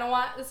want it. I don't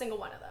want a single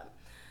one of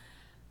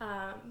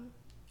them.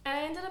 And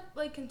I ended up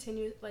I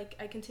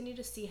continued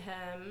to see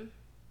him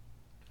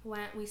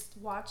when we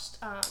watched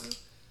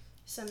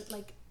some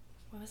like,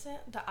 what was it,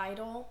 The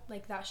Idol,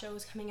 like that show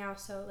was coming out,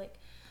 so like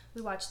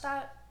we watched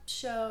that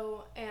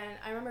show. And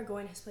I remember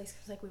going to his place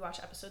because like we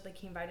watched episodes, like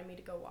he invited me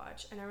to go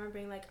watch, and I remember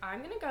being like,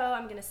 I'm gonna go,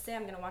 I'm gonna stay,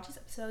 I'm gonna watch these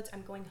episodes,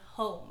 I'm going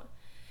home.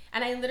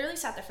 And I literally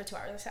sat there for 2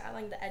 hours. I sat on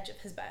like the edge of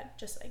his bed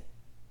just like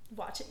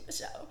watching the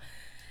show.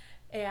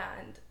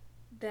 And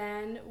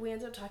then we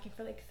ended up talking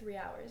for like 3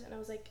 hours, and I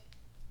was like,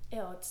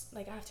 ew, it's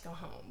like I have to go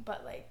home,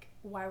 but like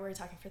why were we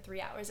talking for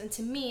 3 hours? And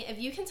to me, if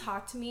you can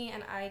talk to me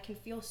and I can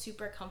feel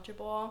super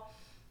comfortable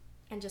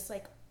and just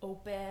like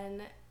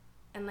open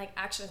and like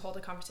actually hold a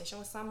conversation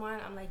with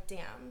someone, I'm like,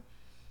 damn,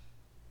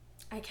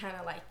 I kind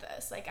of like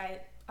this. Like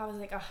I was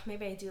like, oh,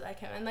 maybe I do like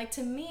him. And like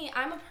to me,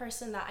 I'm a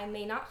person that I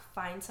may not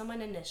find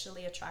someone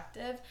initially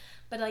attractive,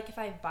 but like if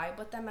I vibe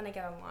with them and I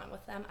get along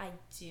with them, I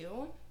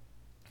do.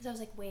 Because I was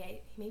like,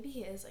 wait, maybe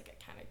he is like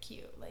a kind of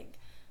cute, like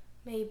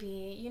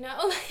maybe, you know,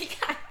 like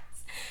I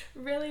was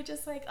really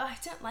just like, oh, I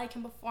didn't like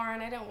him before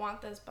and I didn't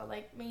want this, but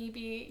like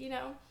maybe, you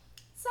know,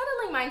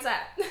 settling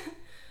mindset.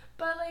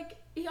 But like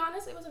he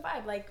honestly was a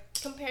vibe, like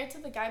compared to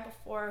the guy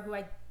before who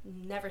I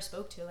never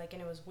spoke to, like,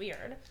 and it was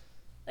weird.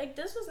 Like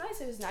this was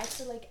nice. It was nice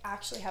to like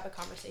actually have a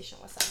conversation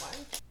with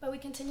someone. But we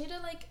continued to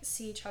like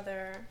see each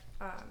other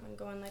and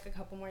go on like a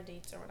couple more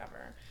dates or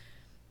whatever.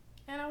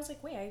 And I was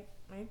like, wait,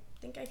 I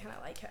think I kind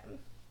of like him.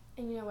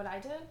 And you know what I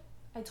did?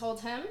 I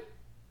told him,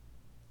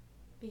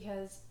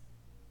 because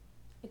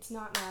it's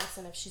not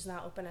Madison if she's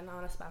not open and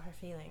honest about her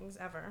feelings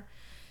ever.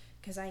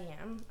 Because I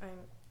am.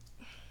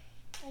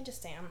 I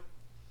just am.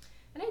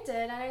 And I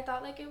did, and I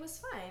thought like it was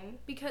fine.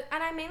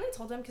 And I mainly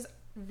told him because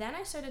then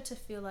I started to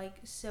feel like,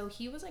 so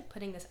he was like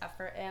putting this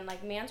effort in,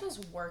 like Mans was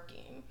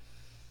working,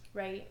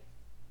 right?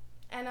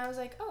 And I was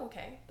like, oh,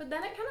 okay. But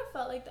then it kind of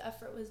felt like the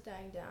effort was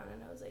dying down,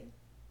 and I was like,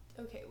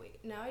 okay, wait,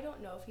 now I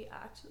don't know if he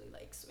actually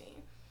likes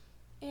me.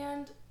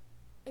 And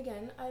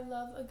again, I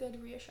love a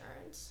good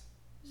reassurance.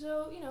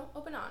 So, you know,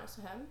 open and honest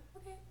with him.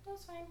 Okay,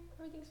 that's fine.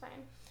 Everything's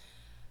fine.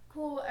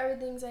 Cool,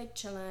 everything's like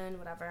chilling,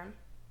 whatever.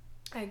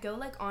 I go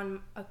like on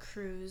a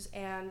cruise,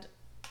 and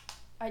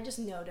I just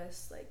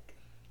noticed like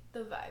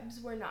the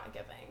vibes were not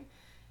giving.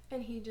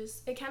 And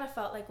it kind of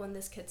felt like when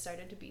this kid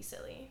started to be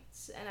silly.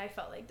 And I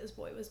felt like this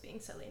boy was being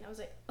silly. And I was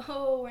like,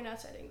 oh, we're not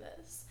starting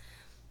this.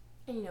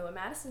 And you know what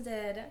Madison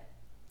did?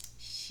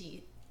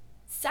 She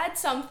said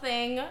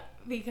something,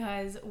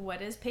 because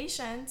what is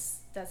patience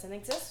doesn't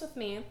exist with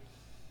me.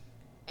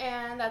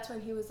 And that's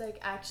when he was like,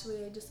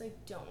 actually, I just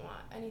like don't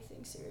want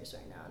anything serious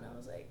right now. And I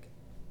was like,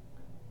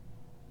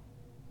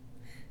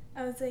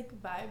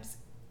 vibes.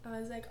 I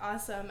was like,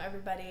 awesome,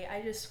 everybody.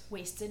 I just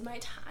wasted my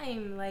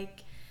time.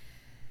 Like,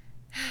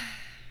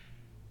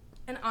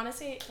 and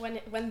honestly,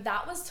 when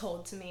that was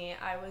told to me,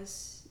 I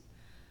was,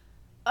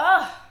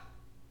 it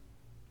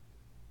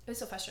was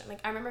so frustrating.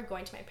 Like, I remember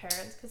going to my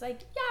parents because,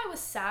 like, yeah, I was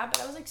sad,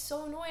 but I was like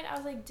so annoyed. I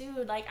was like,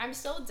 dude, like, I'm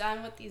so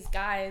done with these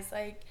guys.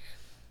 Like,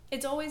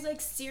 it's always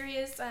like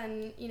serious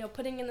and, you know,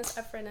 putting in this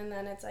effort, and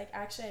then it's like,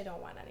 actually, I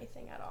don't want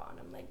anything at all. And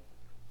I'm like,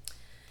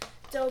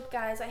 dope,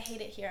 guys. I hate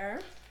it here.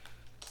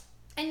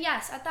 And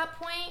yes, at that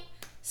point,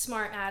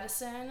 smart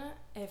Addison,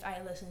 if I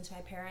listened to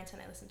my parents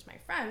and I listened to my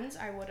friends,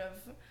 I would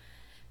have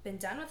been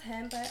done with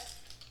him. But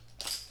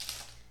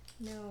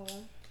no,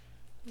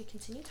 we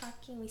continued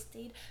talking. We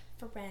stayed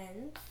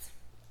friends.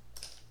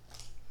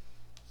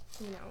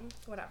 You know,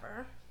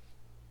 whatever.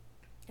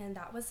 And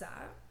that was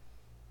that.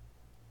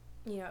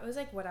 You know, it was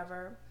like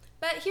whatever.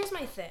 But here's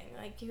my thing.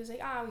 Like, he was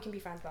like, we can be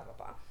friends, blah, blah,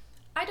 blah.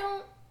 I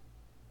don't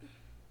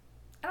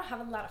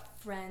have a lot of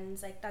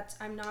friends. Like,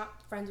 I'm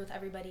not friends with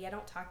everybody. I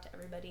don't talk to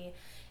everybody.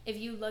 If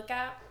you look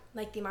at,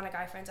 like, the amount of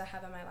guy friends I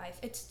have in my life,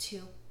 it's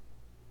 2.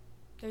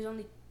 There's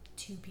only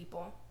 2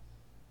 people.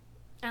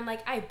 And,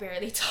 like, I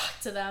barely talk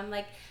to them.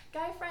 Like,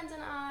 guy friends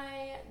and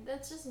I,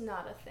 that's just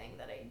not a thing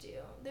that I do.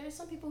 There's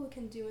some people who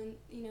can do, and,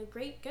 you know,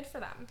 great, good for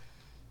them.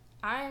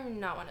 I'm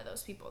not one of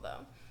those people,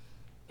 though.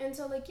 And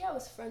so, like, yeah, I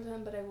was friends with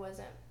him, but I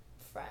wasn't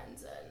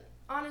friends. And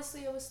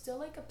honestly, I was still,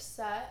 like,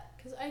 upset,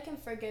 because I can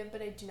forgive,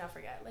 but I do not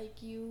forget.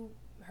 Like, you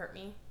hurt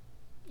me.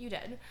 You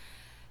did.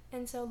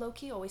 And so,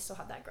 low-key, always still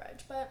have that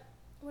grudge. But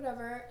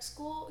whatever.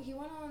 School, he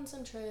went on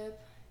some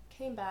trip,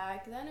 came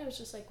back. Then it was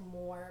just, like,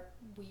 more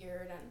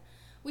weird. And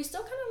we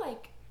still kind of,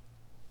 like,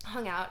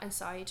 hung out and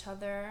saw each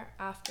other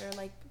after,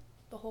 like,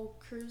 the whole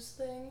cruise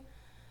thing.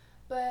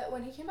 But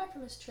when he came back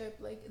from his trip,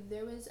 like,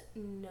 there was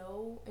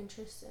no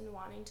interest in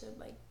wanting to,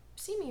 like,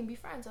 see me and be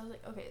friends. I was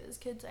like, okay, this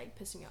kid's like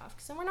pissing me off,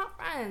 because then we're not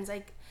friends.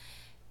 Like,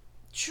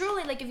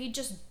 truly, like, if you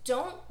just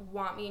don't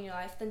want me in your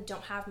life, then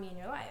don't have me in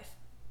your life.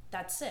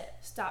 That's it.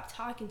 Stop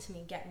talking to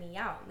me. Get me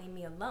out. Leave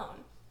me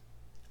alone.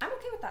 I'm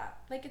okay with that.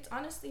 Like, it's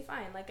honestly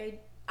fine. Like,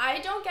 I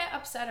don't get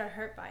upset or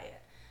hurt by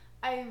it.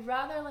 I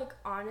rather like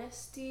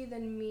honesty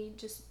than me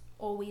just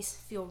always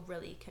feel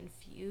really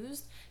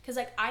confused, because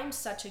like I'm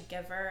such a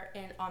giver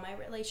in all my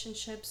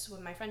relationships,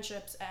 with my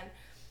friendships and,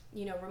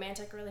 you know,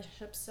 romantic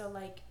relationships. So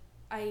like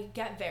I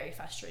get very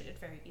frustrated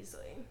very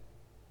easily.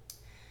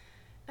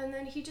 And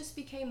then he just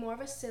became more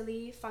of a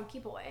silly, funky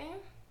boy.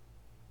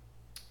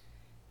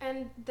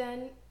 And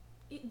then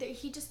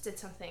he just did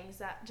some things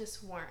that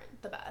just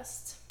weren't the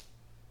best.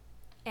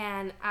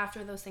 And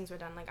after those things were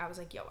done, like, I was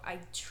like, yo, I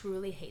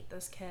truly hate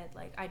this kid.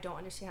 Like, I don't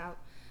understand how...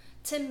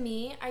 To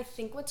me, I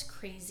think what's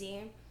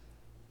crazy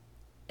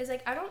is,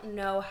 like, I don't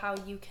know how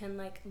you can,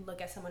 like,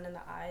 look at someone in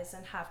the eyes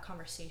and have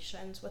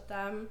conversations with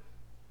them,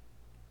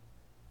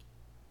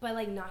 but,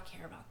 like, not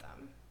care about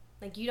them.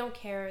 Like, you don't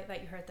care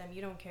that you hurt them.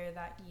 You don't care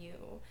that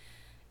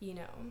you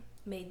know,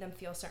 made them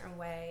feel a certain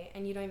way,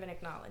 and you don't even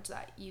acknowledge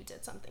that you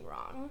did something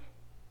wrong,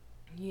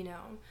 you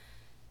know?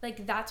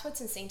 Like, that's what's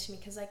insane to me,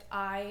 because, like,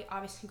 I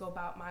obviously go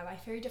about my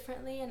life very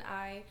differently, and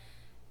I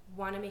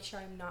want to make sure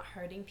I'm not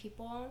hurting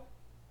people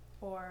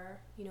or,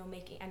 you know,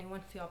 making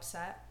anyone feel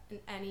upset at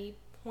any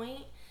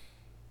point.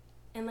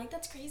 And, like,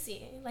 that's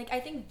crazy. Like, I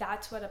think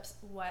that's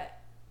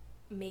what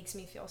makes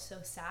me feel so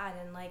sad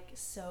and, like,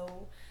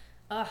 so...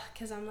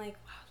 because I'm like,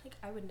 wow, like,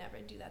 I would never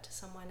do that to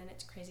someone, and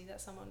it's crazy that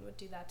someone would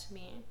do that to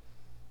me.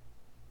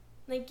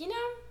 Like, you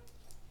know,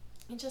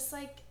 it just,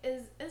 like,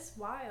 is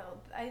wild.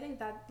 I think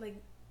that, like,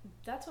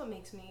 that's what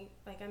makes me,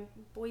 like,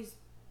 boys,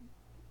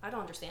 I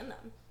don't understand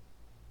them.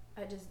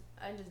 I just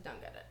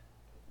don't get it.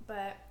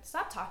 But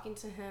stop talking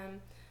to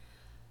him.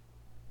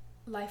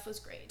 Life was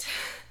great.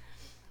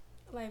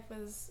 Life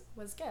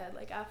was good.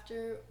 Like,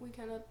 after we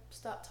kind of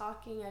stopped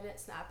talking, I didn't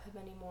snap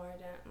him anymore. I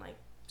didn't, like,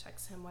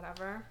 text him,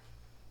 whatever.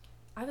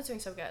 I was doing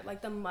so good.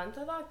 Like, the month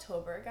of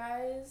October,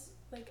 guys,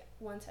 like,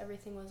 once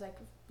everything was,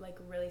 like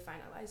really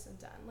finalized and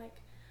done,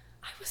 like,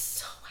 I was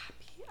so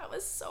happy. I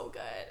was so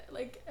good.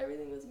 Like,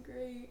 everything was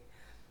great.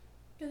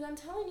 Because I'm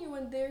telling you,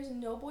 when there's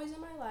no boys in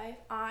my life,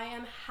 I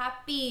am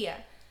happy.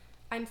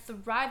 I'm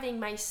thriving.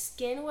 My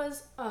skin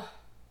was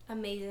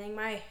amazing.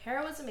 My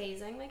hair was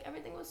amazing. Like,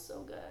 everything was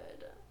so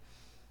good.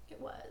 It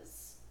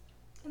was.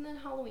 And then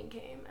Halloween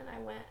came, and I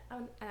went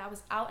out, and I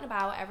was out and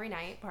about every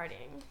night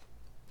partying.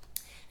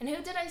 And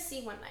who did I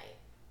see one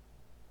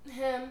night?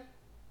 Him.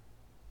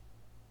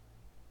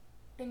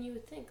 And you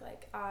would think,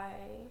 like,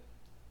 bye.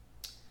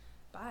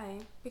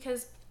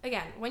 Because,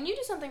 again, when you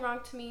do something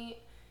wrong to me,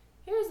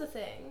 here's the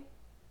thing.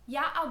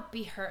 Yeah, I'll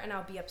be hurt and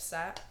I'll be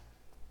upset,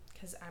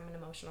 because I'm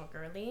an emotional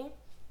girly,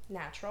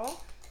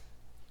 natural.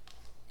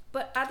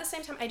 But at the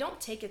same time, I don't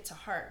take it to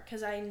heart,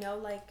 because I know,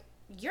 like,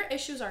 your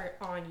issues are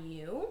on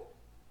you,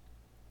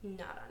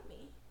 not on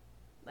me.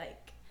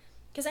 Like,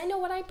 because I know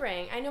what I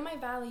bring. I know my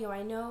value.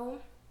 I know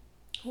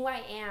who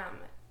I am,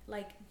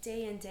 like,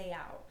 day in, day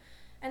out.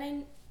 And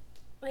I,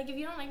 like, if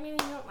you don't like me,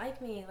 then you don't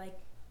like me. Like,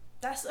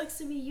 that sucks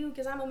to be you,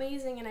 because I'm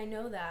amazing, and I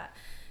know that,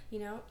 you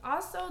know?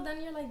 Also,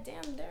 then you're like,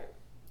 damn,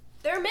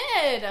 they're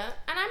mid, and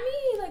I'm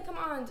me. Like, come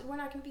on, we're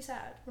not gonna be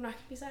sad. We're not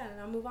gonna be sad,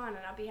 and I'll move on, and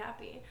I'll be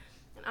happy.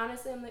 And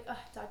honestly, I'm like,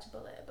 dodge a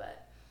bullet.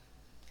 But,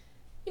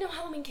 you know,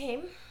 Halloween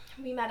came,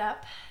 we met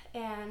up,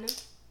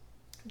 and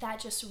that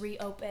just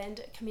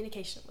reopened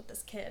communication with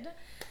this kid,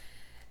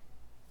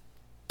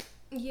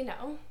 you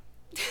know.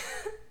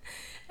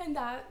 And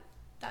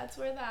that's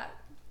where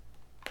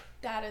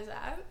that is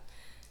at,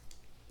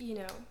 you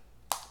know.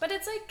 But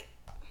it's like,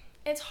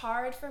 it's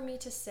hard for me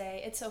to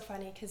say. It's so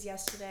funny, because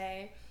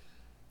yesterday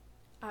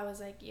I was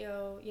like,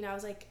 yo, you know, I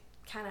was like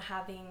kind of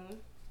having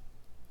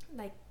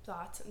like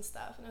thoughts and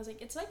stuff, and I was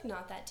like, it's like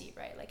not that deep,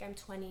 right? Like, I'm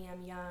 20,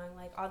 I'm young,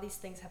 like, all these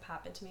things have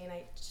happened to me, and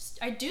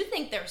I do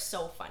think they're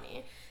so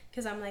funny,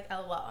 because I'm like,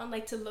 LOL. And,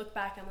 like, to look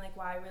back, I'm like,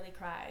 wow, I really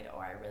cried,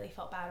 or I really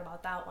felt bad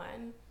about that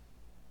one,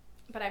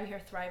 but I'm here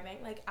thriving.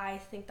 Like, I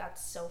think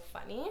that's so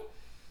funny.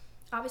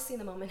 Obviously, in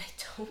the moment, I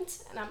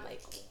don't. And I'm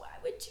like, why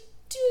would you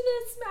do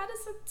this,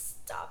 Madison?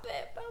 Stop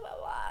it, blah, blah,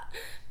 blah.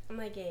 I'm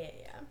like,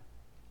 yeah.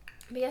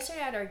 But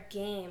yesterday at our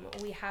game,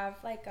 we have,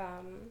 like,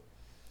 our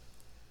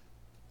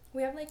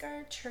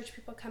church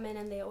people come in,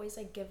 and they always,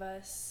 like, give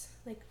us,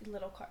 like,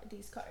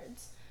 these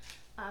cards.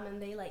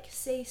 And they, like,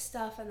 say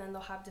stuff, and then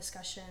they'll have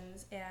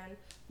discussions. And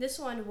this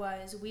one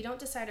was, we don't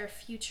decide our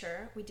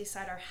future, we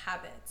decide our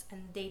habits,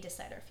 and they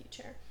decide our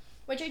future.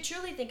 Which I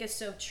truly think is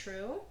so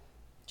true.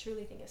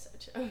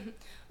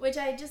 Which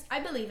I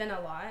believe in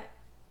a lot.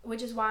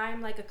 Which is why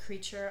I'm, like, a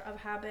creature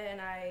of habit,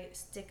 and I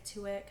stick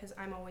to it, because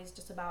I'm always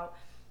just about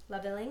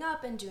leveling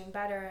up and doing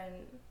better and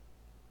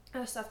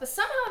other stuff. But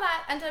somehow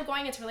that ended up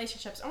going into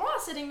relationships. And we're all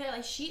sitting there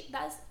like,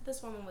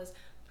 this woman was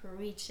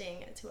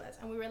preaching to us,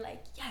 and we were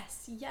like,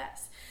 yes.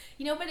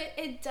 You know, but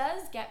it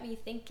does get me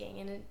thinking,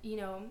 and it, you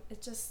know,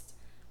 it just,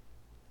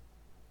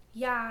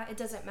 yeah, it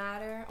doesn't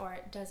matter, or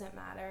it doesn't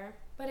matter,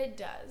 but it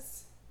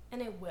does,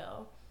 and it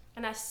will.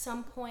 And at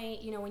some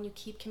point, you know, when you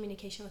keep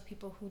communication with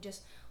people who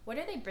just, what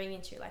are they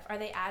bringing to your life? Are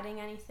they adding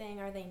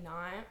anything? Are they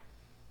not?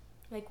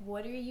 Like,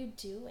 what are you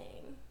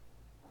doing?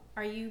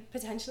 Are you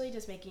potentially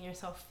just making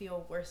yourself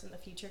feel worse in the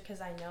future?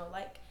 Because I know,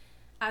 like,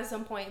 at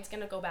some point it's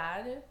gonna go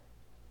bad,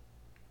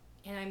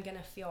 and I'm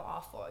gonna feel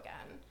awful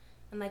again.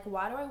 And, like,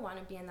 why do I want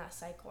to be in that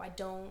cycle? I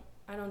don't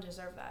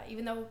deserve that.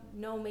 Even though,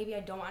 no, maybe I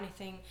don't want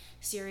anything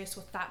serious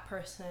with that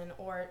person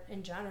or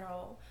in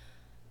general.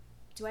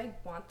 Do I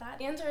want that?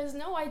 The answer is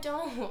no, I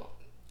don't.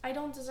 I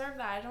don't deserve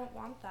that. I don't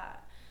want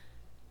that.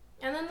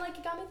 And then like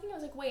it got me thinking, I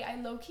was like, wait, I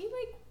low-key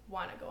like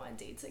want to go on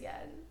dates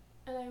again.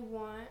 And I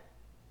want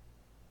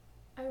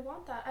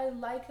that. I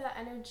like that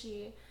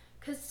energy.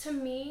 Because to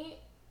me,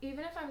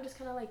 even if I'm just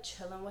kind of like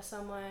chilling with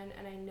someone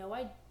and I know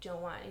I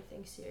don't want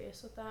anything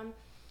serious with them,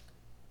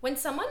 when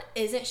someone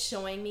isn't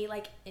showing me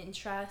like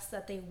interest,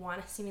 that they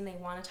want to see me, they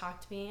want to talk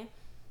to me,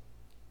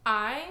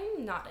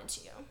 I'm not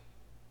into you.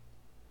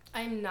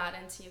 I'm not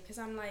into you because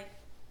I'm like,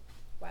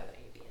 why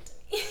wouldn't you be into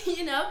me?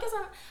 You know, because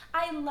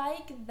I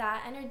like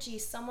that energy.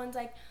 Someone's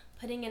like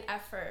putting an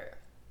effort,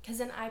 because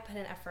then I put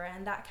an effort,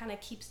 and that kind of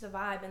keeps the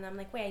vibe. And I'm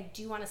like, wait, I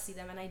do want to see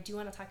them, and I do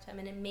want to talk to them,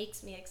 and it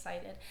makes me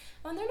excited.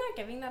 When they're not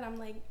giving that, I'm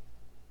like,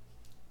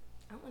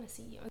 I don't want to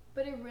see you.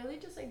 But it really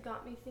just like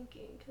got me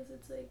thinking, because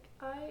it's like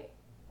I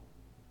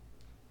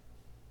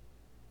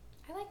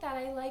like that.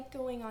 I like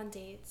going on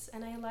dates,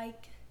 and I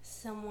like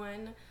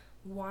someone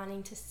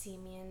wanting to see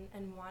me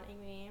and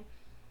wanting me.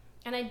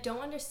 And I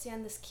don't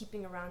understand this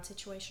keeping around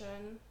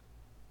situation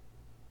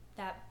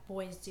that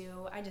boys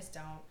do. I just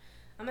don't.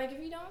 I'm like,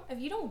 if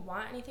you don't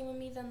want anything with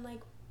me, then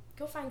like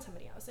go find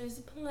somebody else. There's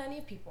plenty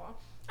of people.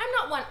 I'm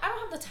not one. I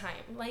don't have the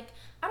time. Like,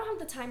 I don't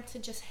have the time to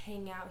just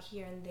hang out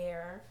here and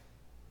there.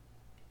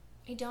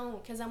 I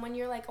don't, because then when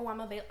you're like, oh,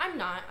 I'm available, I'm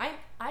not.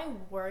 I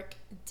work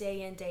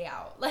day in, day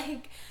out.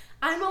 Like,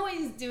 I'm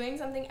always doing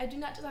something. I do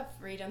not just have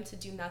freedom to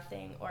do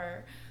nothing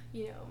or,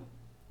 you know,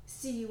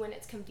 see you when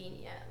it's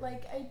convenient.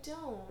 Like, I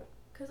don't.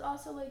 Because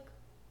also, like,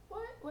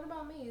 what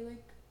about me?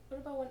 Like, what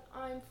about when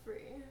I'm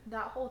free?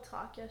 That whole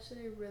talk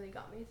yesterday really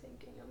got me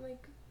thinking. I'm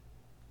like,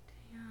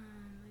 damn.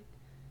 Like,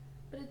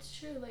 but it's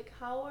true. Like,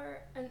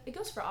 and it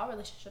goes for all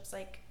relationships.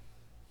 Like,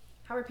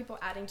 how are people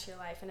adding to your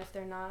life? And if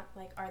they're not,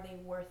 like, are they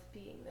worth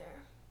being there?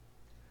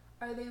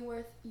 Are they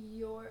worth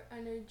your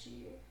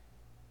energy?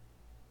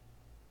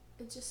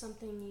 It's just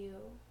something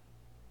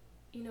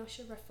you know,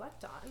 should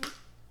reflect on.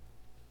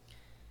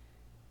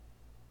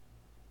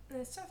 And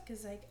it's tough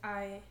because, like,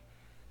 I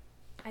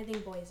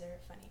think boys are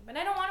funny. But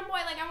I don't want a boy.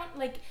 Like, I want,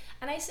 like,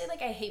 and I say,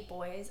 like, I hate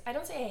boys. I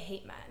don't say I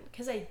hate men,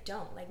 because I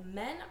don't. Like,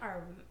 they're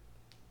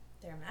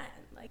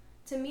men. Like,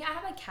 to me, I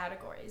have, like,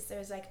 categories.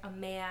 There's, like, a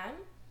man.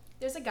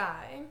 There's a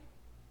guy.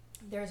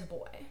 There's a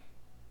boy,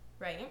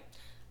 right?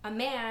 A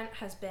man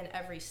has been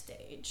every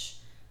stage.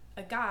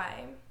 A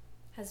guy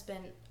has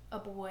been a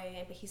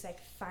boy, but he's like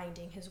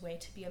finding his way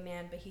to be a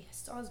man, but he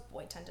still has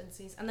boy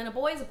tendencies. And then a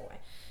boy is a boy.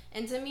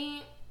 And to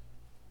me,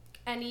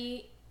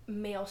 any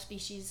male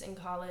species in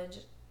college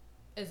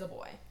is a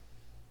boy.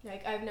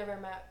 Like, I've never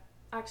met,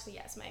 actually,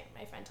 yes,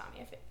 my friend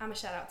Tommy. I'm gonna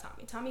shout out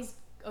Tommy. Tommy's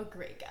a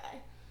great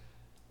guy,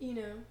 you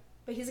know,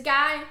 but he's a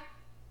guy.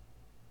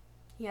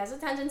 He has the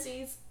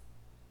tendencies.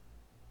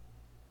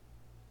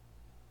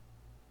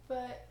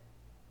 But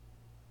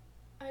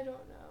I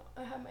don't know.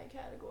 I have my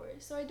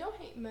categories. So I don't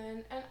hate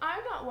men. And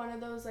I'm not one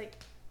of those, like...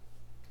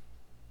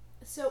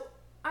 So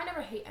I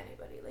never hate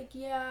anybody. Like,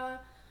 yeah,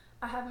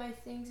 I have my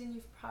things and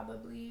you've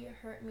probably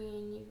hurt me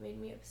and you've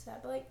made me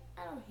upset. But, like,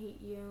 I don't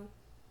hate you.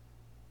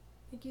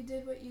 Like, you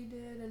did what you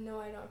did, and no,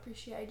 I don't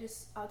appreciate it.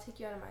 I'll take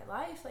you out of my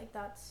life. Like,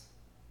 that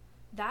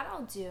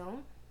I'll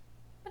do.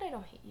 But I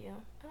don't hate you.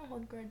 I don't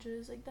hold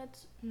grudges. Like,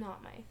 that's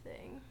not my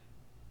thing.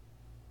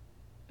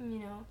 You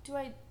know,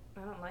 I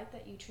don't like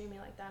that you treat me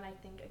like that, and I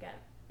think, again,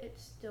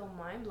 it's still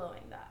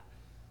mind-blowing that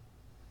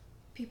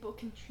people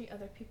can treat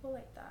other people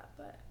like that,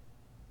 but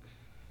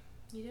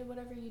you did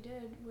whatever you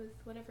did with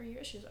whatever your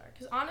issues are.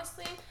 Because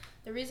honestly,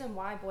 the reason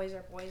why boys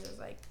are boys is,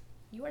 like,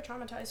 you are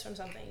traumatized from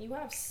something. You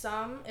have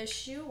some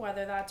issue,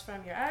 whether that's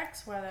from your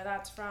ex, whether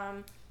that's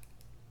from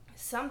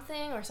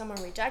something, or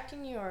someone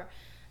rejecting you, or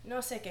no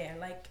sé qué.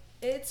 Like,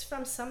 it's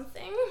from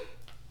something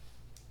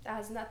that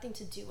has nothing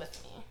to do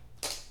with me.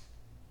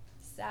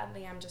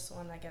 Sadly, I'm just the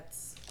one that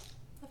gets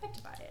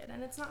affected by it,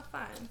 and it's not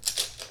fun,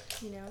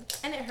 you know.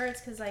 And it hurts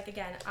because, like,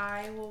 again,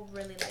 I will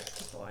really like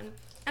people, and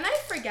I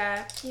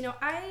forget, you know,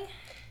 I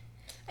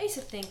used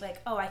to think, like,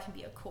 oh, I can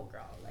be a cool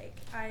girl, like,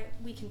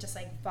 we can just,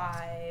 like,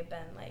 vibe,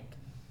 and, like,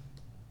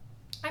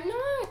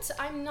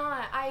 I'm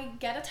not. I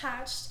get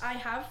attached. I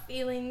have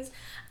feelings.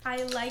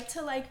 I like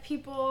to like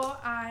people.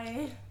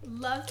 I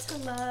love to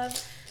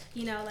love,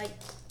 you know, like,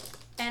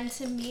 and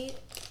to me,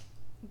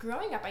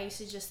 growing up, I used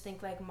to just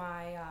think, like,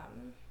 my,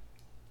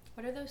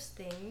 what are those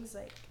things,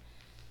 like,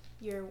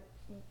 your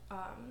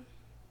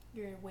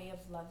way of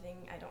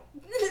loving,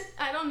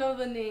 I don't know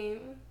the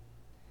name,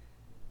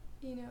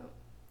 you know,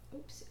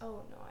 oops,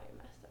 oh no, I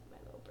messed up my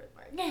little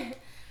birthmark,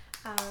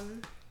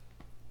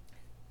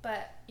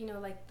 but, you know,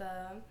 like,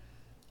 the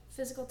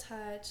physical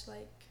touch,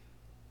 like,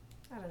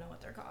 I don't know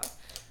what they're called,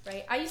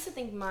 right? I used to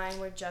think mine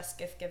were just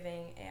gift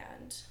giving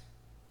and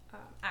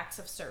acts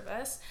of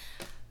service.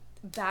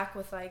 Back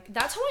with, like,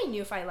 that's how I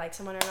knew if I like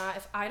someone or not.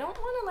 If I don't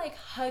want to, like,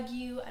 hug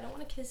you, I don't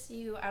want to kiss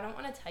you, I don't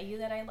want to tell you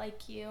that I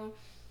like you,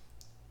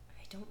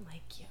 I don't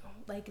like you.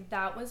 Like,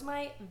 that was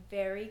my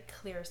very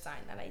clear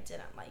sign that I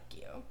didn't like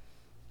you.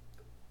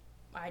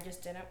 I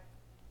just didn't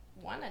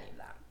want any of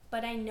that.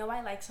 But I know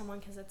I like someone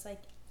because it's,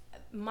 like,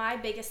 my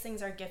biggest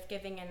things are gift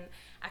giving and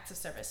acts of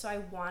service. So I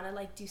want to,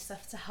 like, do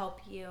stuff to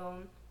help you.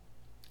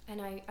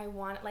 And I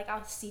want, like,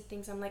 I'll see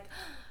things, I'm like,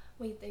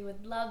 wait, they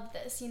would love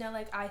this, you know,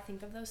 like, I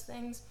think of those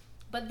things.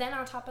 But then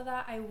on top of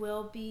that, I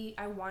want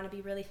to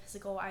be really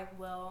physical. I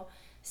will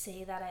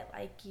say that I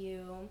like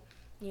you.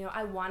 You know,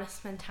 I want to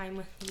spend time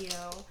with you.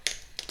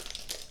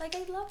 Like,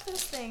 I love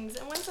those things.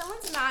 And when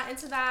someone's not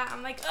into that,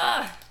 I'm like,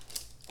 ugh.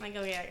 I'm like,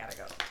 okay, I gotta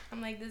go.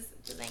 I'm like, this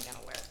just ain't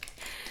gonna work.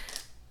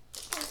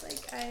 I was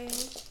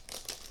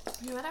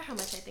like, no matter how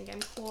much I think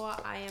I'm cool,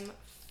 I am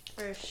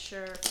for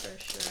sure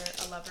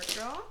a lover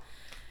girl,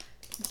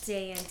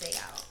 day in, day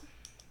out.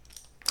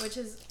 Which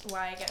is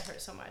why I get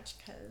hurt so much,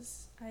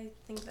 because I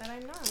think that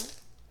I'm not.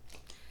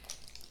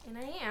 And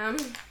I am.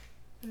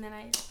 And then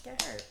I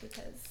get hurt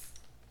because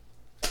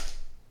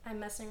I'm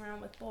messing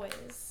around with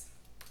boys.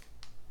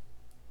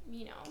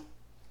 You know.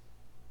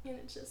 And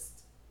it's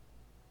just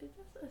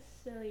a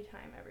silly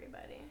time,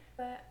 everybody.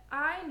 But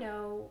I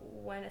know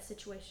when a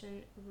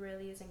situation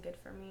really isn't good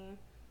for me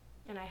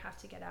and I have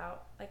to get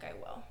out, like, I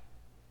will.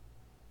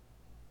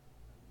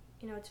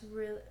 You know, it's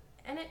really,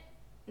 and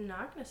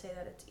not gonna say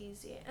that it's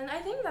easy. And I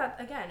think that,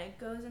 again, it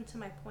goes into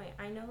my point.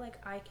 I know,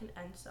 like, I can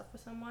end stuff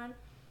with someone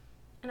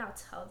and I'll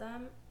tell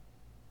them,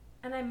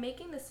 and I'm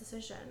making this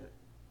decision,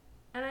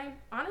 and I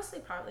honestly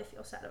probably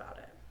feel sad about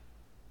it.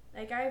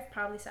 Like, I've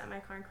probably sat in my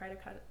car and cried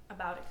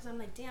about it because I'm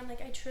like, damn,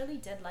 like, I truly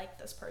did like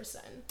this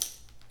person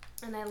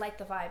and I like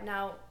the vibe.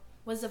 Now,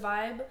 was the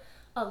vibe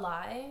a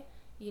lie?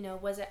 You know,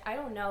 was it? I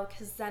don't know,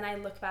 because then I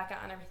look back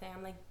on everything.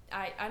 I'm like,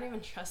 I don't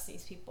even trust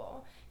these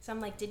people. So I'm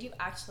like, did you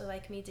actually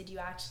like me? Did you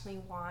actually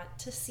want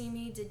to see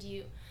me?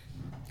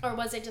 Or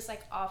was it just,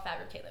 like, all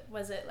fabricated?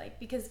 Was it, like,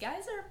 because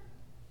guys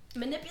are,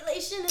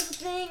 manipulation is a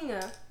thing.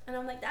 And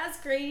I'm like, that's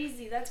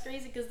crazy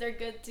because they're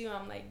good too.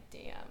 I'm like,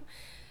 damn.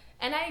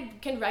 And I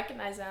can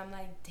recognize that. I'm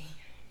like,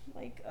 damn.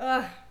 Like,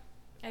 ugh.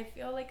 I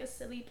feel like a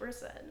silly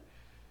person.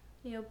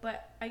 You know,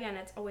 but again,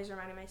 it's always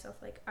reminding myself,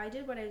 like, I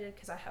did what I did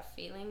because I have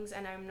feelings,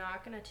 and I'm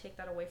not going to take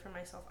that away from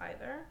myself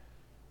either.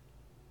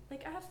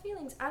 Like, I have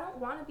feelings. I don't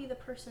want to be the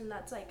person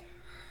that's, like,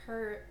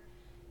 hurt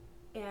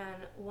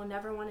and will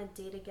never want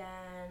to date again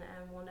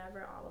and will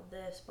never all of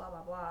this, blah,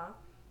 blah, blah.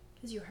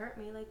 Because you hurt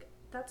me. Like,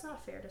 that's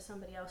not fair to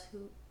somebody else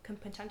who can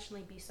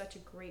potentially be such a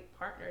great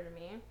partner to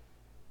me.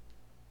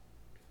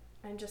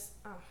 I'm just,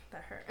 oh,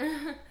 that hurt.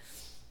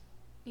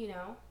 You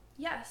know?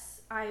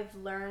 Yes, I've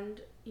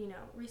learned, you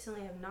know,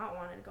 recently I have not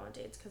wanted to go on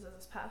dates because of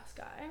this past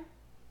guy.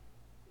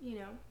 You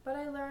know, but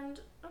I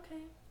learned,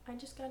 okay, I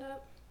just gotta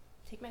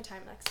take my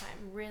time next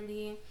time.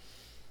 Really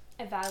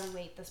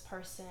evaluate this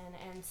person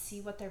and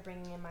see what they're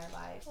bringing in my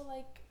life. So,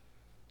 like,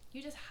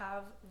 you just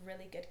have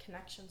really good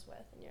connections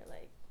with, and you're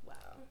like,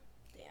 wow,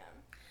 damn.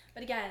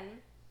 But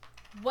again,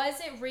 was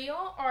it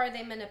real or are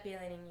they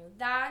manipulating you?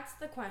 That's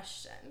the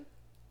question.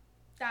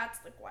 I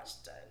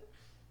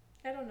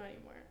don't know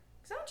anymore.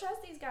 Because I don't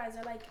trust these guys.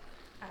 They're like,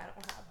 I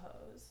don't have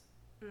hoes.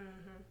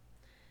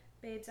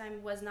 Babes, I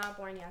was not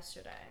born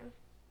yesterday.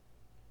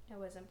 I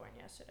wasn't born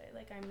yesterday.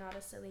 Like, I'm not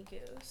a silly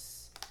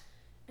goose.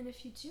 And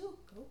if you do,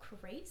 go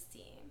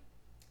crazy.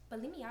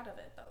 But leave me out of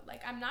it, though.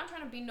 Like, I'm not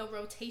trying to be no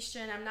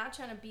rotation. I'm not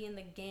trying to be in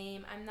the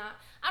game. I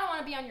don't want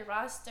to be on your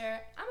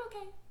roster. I'm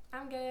okay.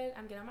 I'm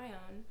good on my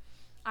own.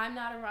 I'm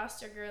not a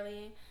roster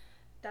girly.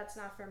 That's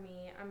not for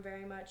me.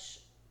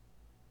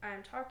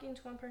 I'm talking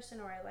to one person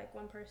or I like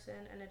one person,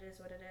 and it is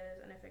what it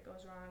is. And if it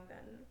goes wrong,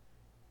 then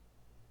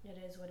it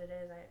is what it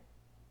is. I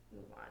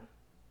move on.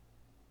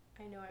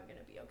 I know I'm going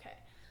to be okay.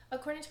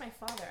 According to my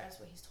father, as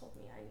what he's told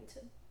me, I need to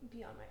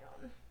be on my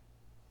own.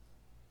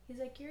 He's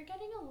like, you're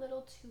getting a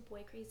little too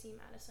boy crazy,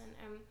 Madison,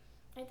 and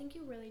I think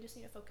you really just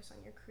need to focus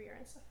on your career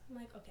and stuff. I'm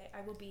like, okay,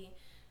 I will be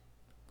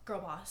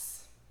girl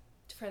boss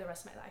for the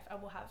rest of my life. I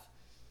will have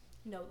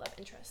no love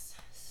interest.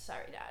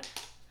 Sorry, Dad.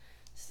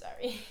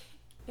 Sorry.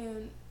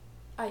 And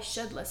I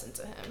should listen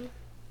to him.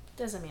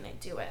 Doesn't mean I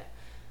do it.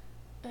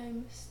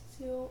 I'm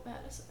still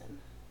Madison.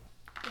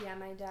 Yeah,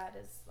 my dad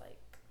is like,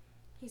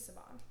 he's the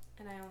bomb,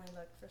 and I only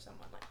look for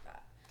someone like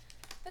that.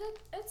 But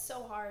it's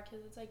so hard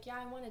because it's like, yeah,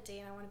 I want to date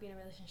and I want to be in a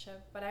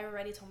relationship, but I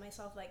already told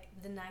myself, like,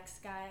 the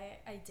next guy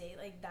I date,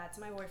 like, that's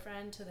my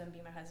boyfriend to then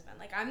be my husband.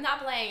 Like, I'm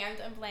not playing.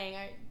 I'm playing.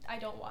 I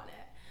don't want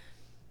it.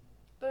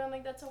 But I'm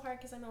like, that's so hard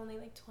because I'm only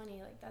like 20.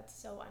 Like, that's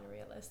so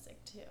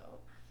unrealistic too.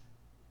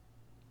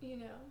 You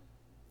know?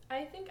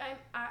 I think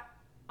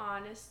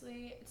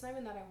honestly, it's not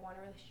even that I want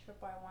a relationship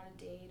or I want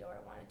to date or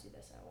I want to do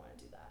this and I want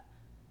to do that.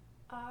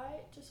 I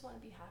just want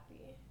to be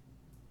happy.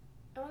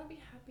 I want to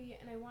be happy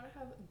and I want to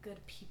have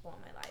good people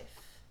in my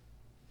life,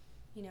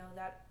 you know,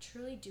 that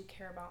truly do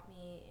care about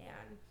me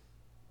and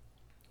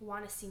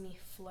want to see me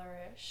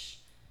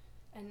flourish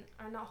and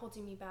are not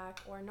holding me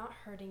back or not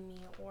hurting me,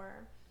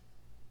 or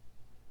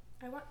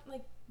I want,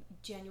 like,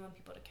 genuine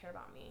people to care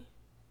about me.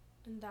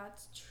 And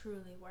that's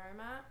truly where I'm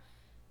at,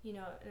 you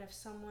know. And if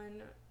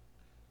someone,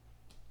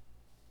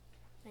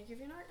 like, if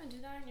you're not going to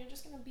do that and you're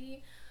just going to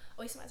be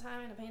wasting my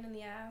time and a pain in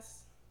the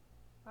ass,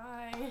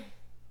 bye.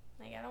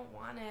 Like, I don't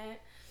want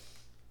it,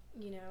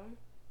 you know.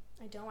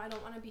 I don't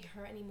want to be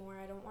hurt anymore.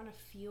 I don't want to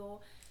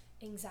feel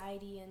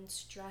anxiety and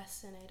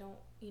stress, and I don't,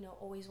 you know,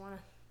 always want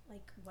to,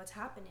 like, what's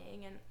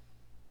happening. And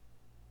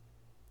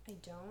I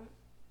don't.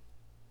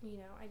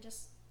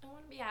 I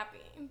want to be happy.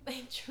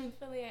 Like,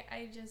 truthfully,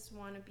 I just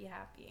want to be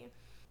happy.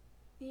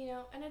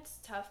 And it's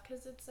tough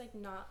because it's like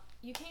not,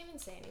 you can't even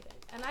say anything.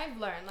 And I've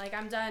learned, like,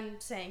 I'm done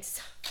saying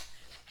stuff.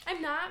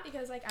 I'm not,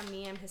 because like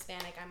I'm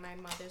Hispanic, I'm my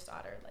mother's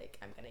daughter, like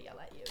I'm gonna yell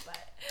at you, but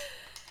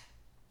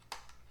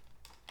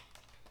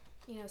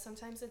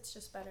sometimes it's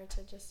just better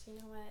to just,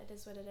 what, it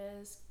is what it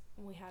is.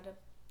 We had a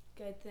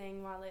good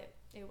thing while it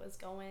was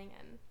going,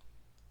 and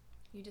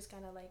you just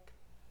gotta like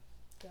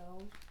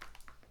go,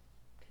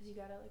 because you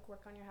gotta like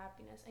work on your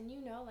happiness. And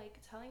like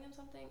telling them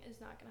something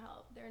is not gonna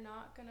help. They're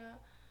not gonna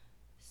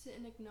sit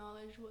and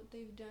acknowledge what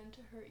they've done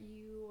to hurt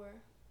you,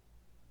 or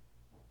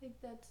like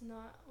that's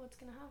not what's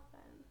gonna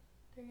happen.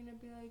 They're gonna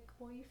be like,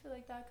 well, you feel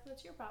like that because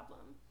that's your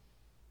problem.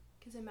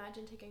 Because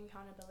imagine taking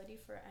accountability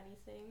for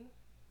anything.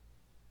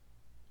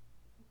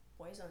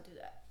 Boys don't do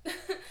that.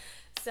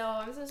 So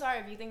I'm so sorry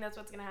if you think that's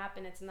what's gonna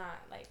happen. It's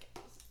not. Like,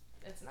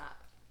 it's not.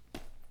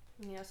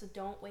 So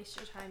don't waste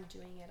your time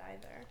doing it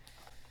either.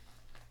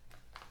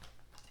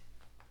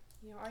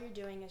 All you're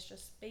doing is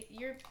just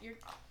you're. And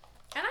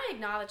I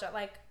acknowledge that,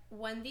 like,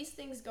 when these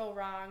things go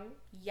wrong,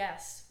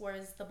 yes,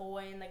 whereas the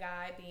boy and the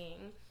guy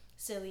being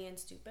silly and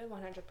stupid,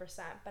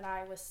 100%. But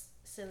I was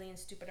silly and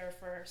stupider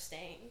for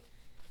staying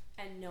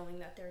and knowing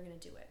that they're gonna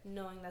do it,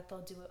 knowing that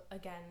they'll do it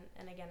again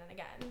and again and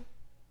again.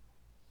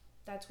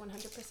 That's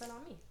 100%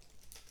 on me,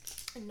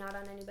 and not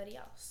on anybody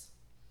else.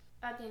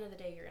 At the end of the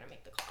day, you're gonna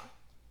make the call.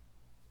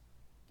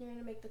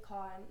 And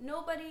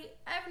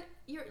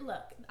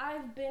look,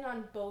 I've been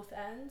on both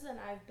ends, and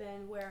I've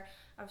been where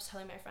I was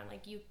telling my friend,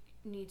 like, you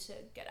need to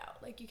get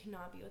out, like, you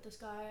cannot be with this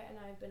guy. And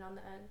I've been on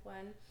the end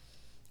when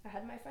I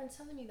had my friends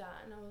telling me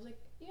that, and I was like,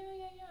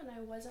 yeah, and I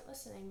wasn't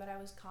listening, but I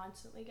was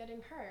constantly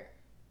getting hurt.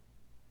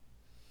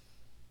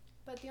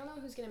 But the only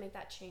one who's gonna make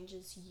that change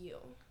is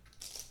you.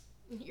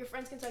 Your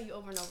friends can tell you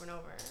over and over and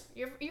over.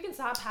 You can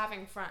stop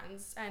having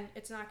friends, and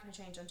it's not going to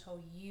change until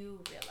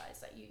you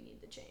realize that you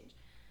need the change.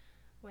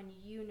 When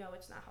you know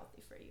it's not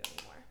healthy for you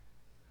anymore.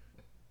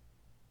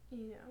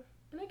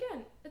 And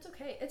again, it's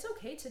okay. It's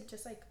okay to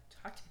just like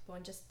talk to people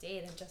and just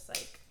date and just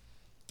like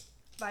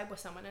vibe with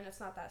someone, and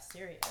it's not that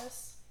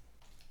serious.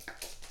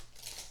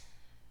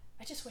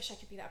 I just wish I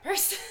could be that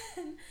person,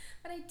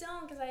 but I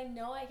don't, because I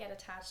know I get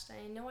attached, and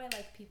I know I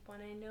like people,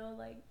 and I know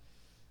like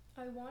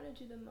I want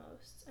to do the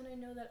most, and I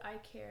know that I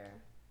care,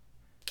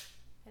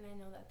 and I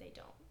know that they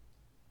don't.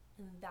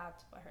 And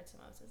that's what hurts the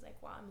most, is like,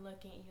 wow, I'm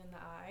looking at you in the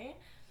eye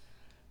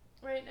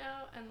right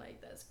now, and like,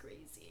 that's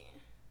crazy.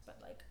 But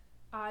like,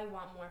 I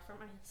want more for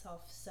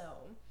myself,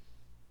 so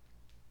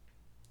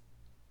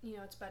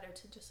it's better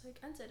to just like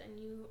end it. And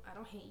I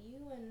don't hate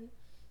you, and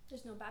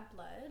there's no bad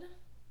blood.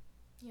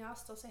 I'll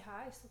still say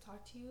hi, I still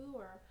talk to you,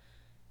 or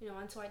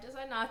until I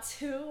decide not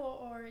to,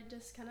 or it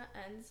just kind of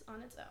ends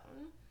on its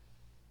own.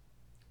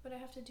 But I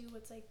have to do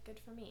what's like good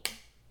for me,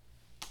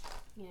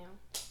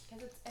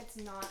 because it's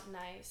not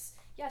nice.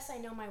 Yes, I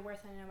know my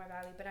worth and I know my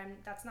value, but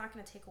that's not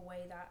going to take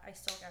away that I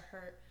still get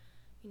hurt,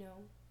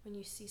 when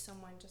you see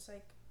someone just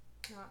like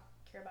not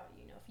care about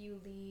you. If you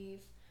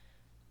leave,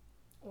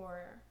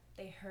 or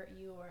they hurt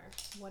you, or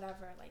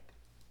whatever, like,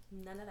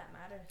 none of that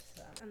matters to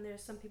them. And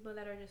there's some people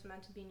that are just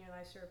meant to be in your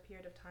life for a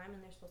period of time,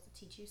 and they're supposed to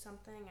teach you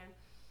something, and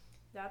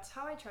that's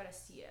how I try to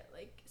see it.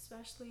 Like,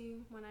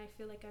 especially when I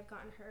feel like I've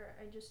gotten hurt,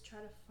 I just try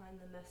to find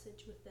the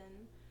message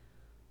within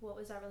what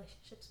was that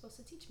relationship supposed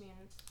to teach me.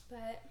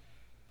 But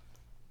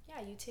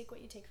yeah, you take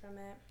what you take from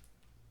it,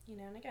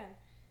 and again,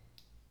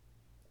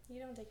 you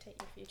don't dictate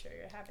your future,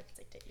 your habits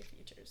dictate your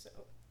future. So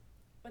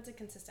what's a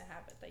consistent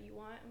habit that you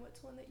want, and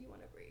what's one that you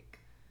want to break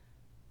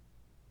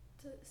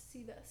to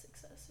see that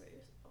success for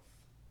yourself?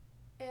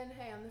 And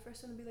hey, I'm the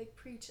first one to be like,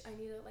 preach, I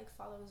need to like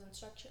follow his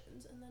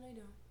instructions, and then I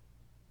don't.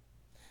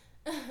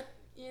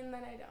 And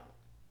then I don't.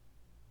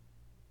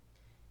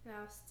 And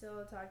I'll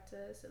still talk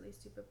to silly,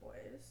 stupid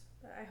boys.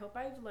 But I hope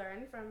I've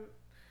learned from,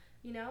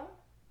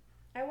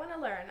 I want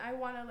to learn. I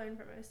want to learn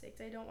from my mistakes.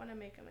 I don't want to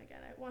make them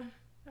again. I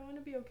want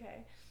to be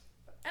okay.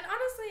 And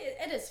honestly,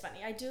 it is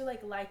funny. I do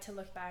like to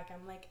look back.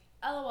 I'm like,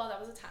 LOL, that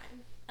was a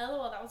time.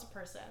 LOL, that was a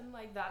person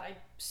like that I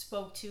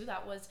spoke to,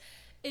 that was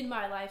in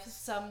my life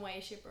some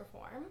way, shape, or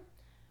form.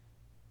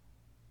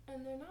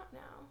 And they're not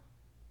now.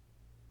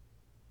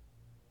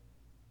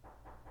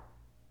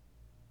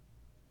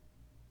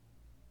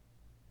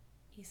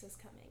 Issa's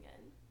coming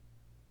in,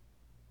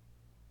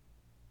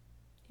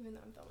 even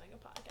though I'm filming a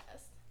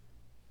podcast.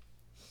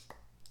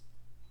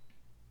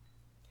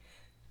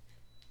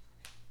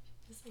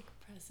 She just like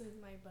presses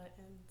my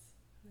buttons,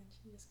 and then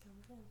she just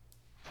comes in.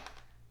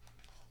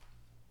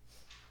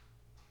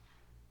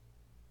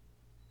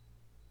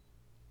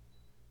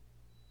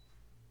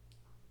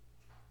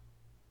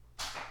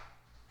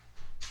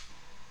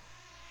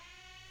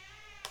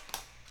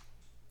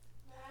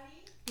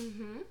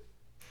 Maddie?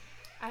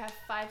 I have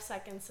 5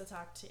 seconds to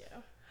talk to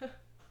you.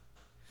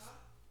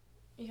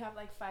 You have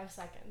like 5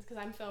 seconds, because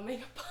I'm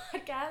filming a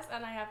podcast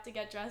and I have to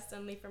get dressed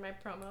and leave for my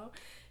promo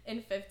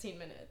in 15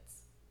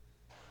 minutes.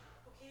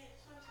 Okay, I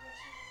just want to make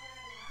sure that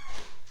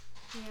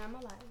we're alive. Yeah, I'm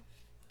alive.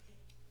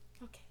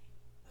 Okay.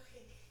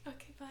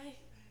 Bye.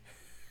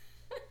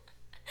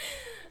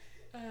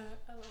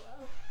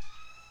 LOL.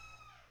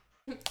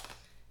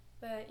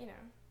 But you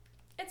know,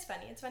 it's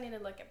funny. It's funny to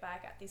look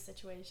back at these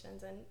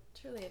situations, and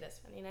truly it is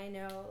funny. And I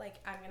know, like,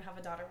 I'm gonna have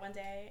a daughter one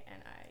day,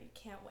 and I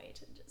can't wait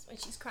to just when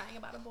she's crying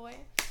about a boy,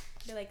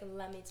 be like,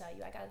 let me tell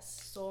you, I got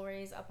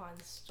stories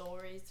upon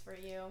stories for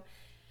you.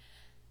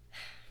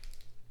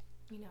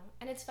 You know,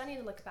 and it's funny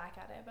to look back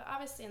at it, but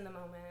obviously in the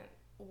moment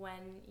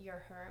when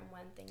you're her and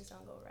when things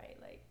don't go right,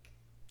 like,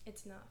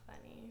 it's not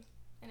funny,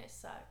 and it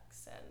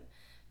sucks, and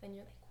then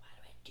you're like, why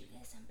do I do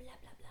this, and blah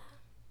blah blah.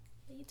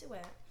 But you do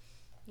it.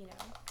 You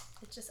know,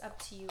 it's just up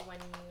to you when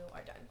you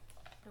are done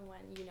and when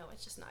you know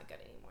it's just not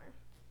good anymore.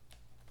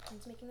 And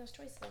it's making those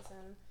choices,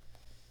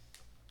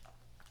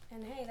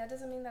 and hey, that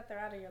doesn't mean that they're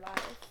out of your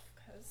life,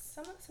 because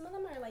some of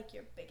them are like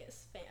your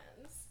biggest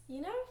fans,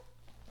 you know?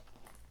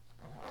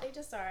 They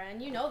just are,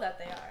 and you know that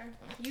they are.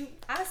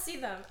 I see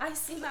them. I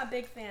see my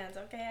big fans,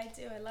 okay? I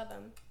do. I love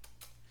them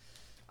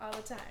all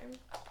the time.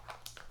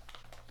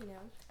 You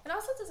know? It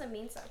also doesn't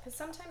mean so, because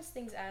sometimes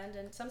things end,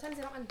 and sometimes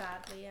they don't end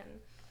badly, and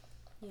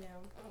you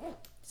know,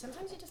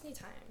 sometimes you just need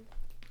time.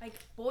 Like,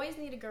 boys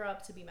need to grow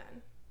up to be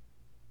men.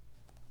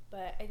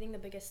 But I think the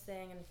biggest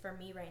thing, and for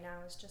me right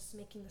now, is just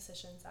making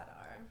decisions that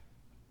are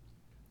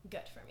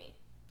good for me.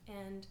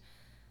 And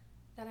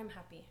that I'm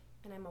happy,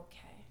 and I'm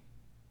okay.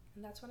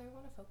 And that's what I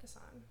want to focus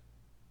on.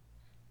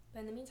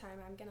 But in the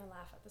meantime, I'm going to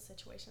laugh at the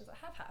situations that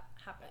have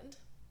happened.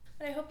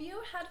 But I hope you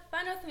had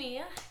fun with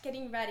me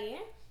getting ready.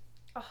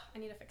 Oh, I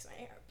need to fix my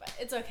hair, but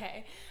it's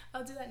okay.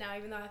 I'll do that now,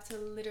 even though I have to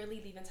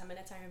literally leave in 10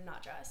 minutes. I am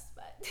not dressed,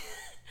 but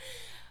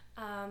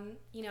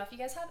you know, if you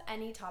guys have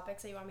any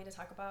topics that you want me to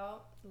talk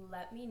about,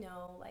 let me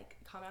know. Like,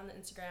 comment on the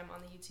Instagram,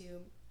 on the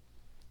YouTube,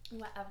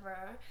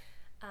 whatever.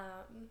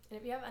 And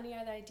if you have any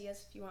other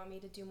ideas, if you want me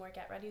to do more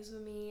get readies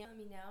with me, let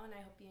me know. And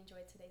I hope you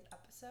enjoyed today's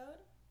episode,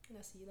 and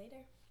I'll see you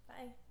later.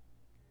 Bye.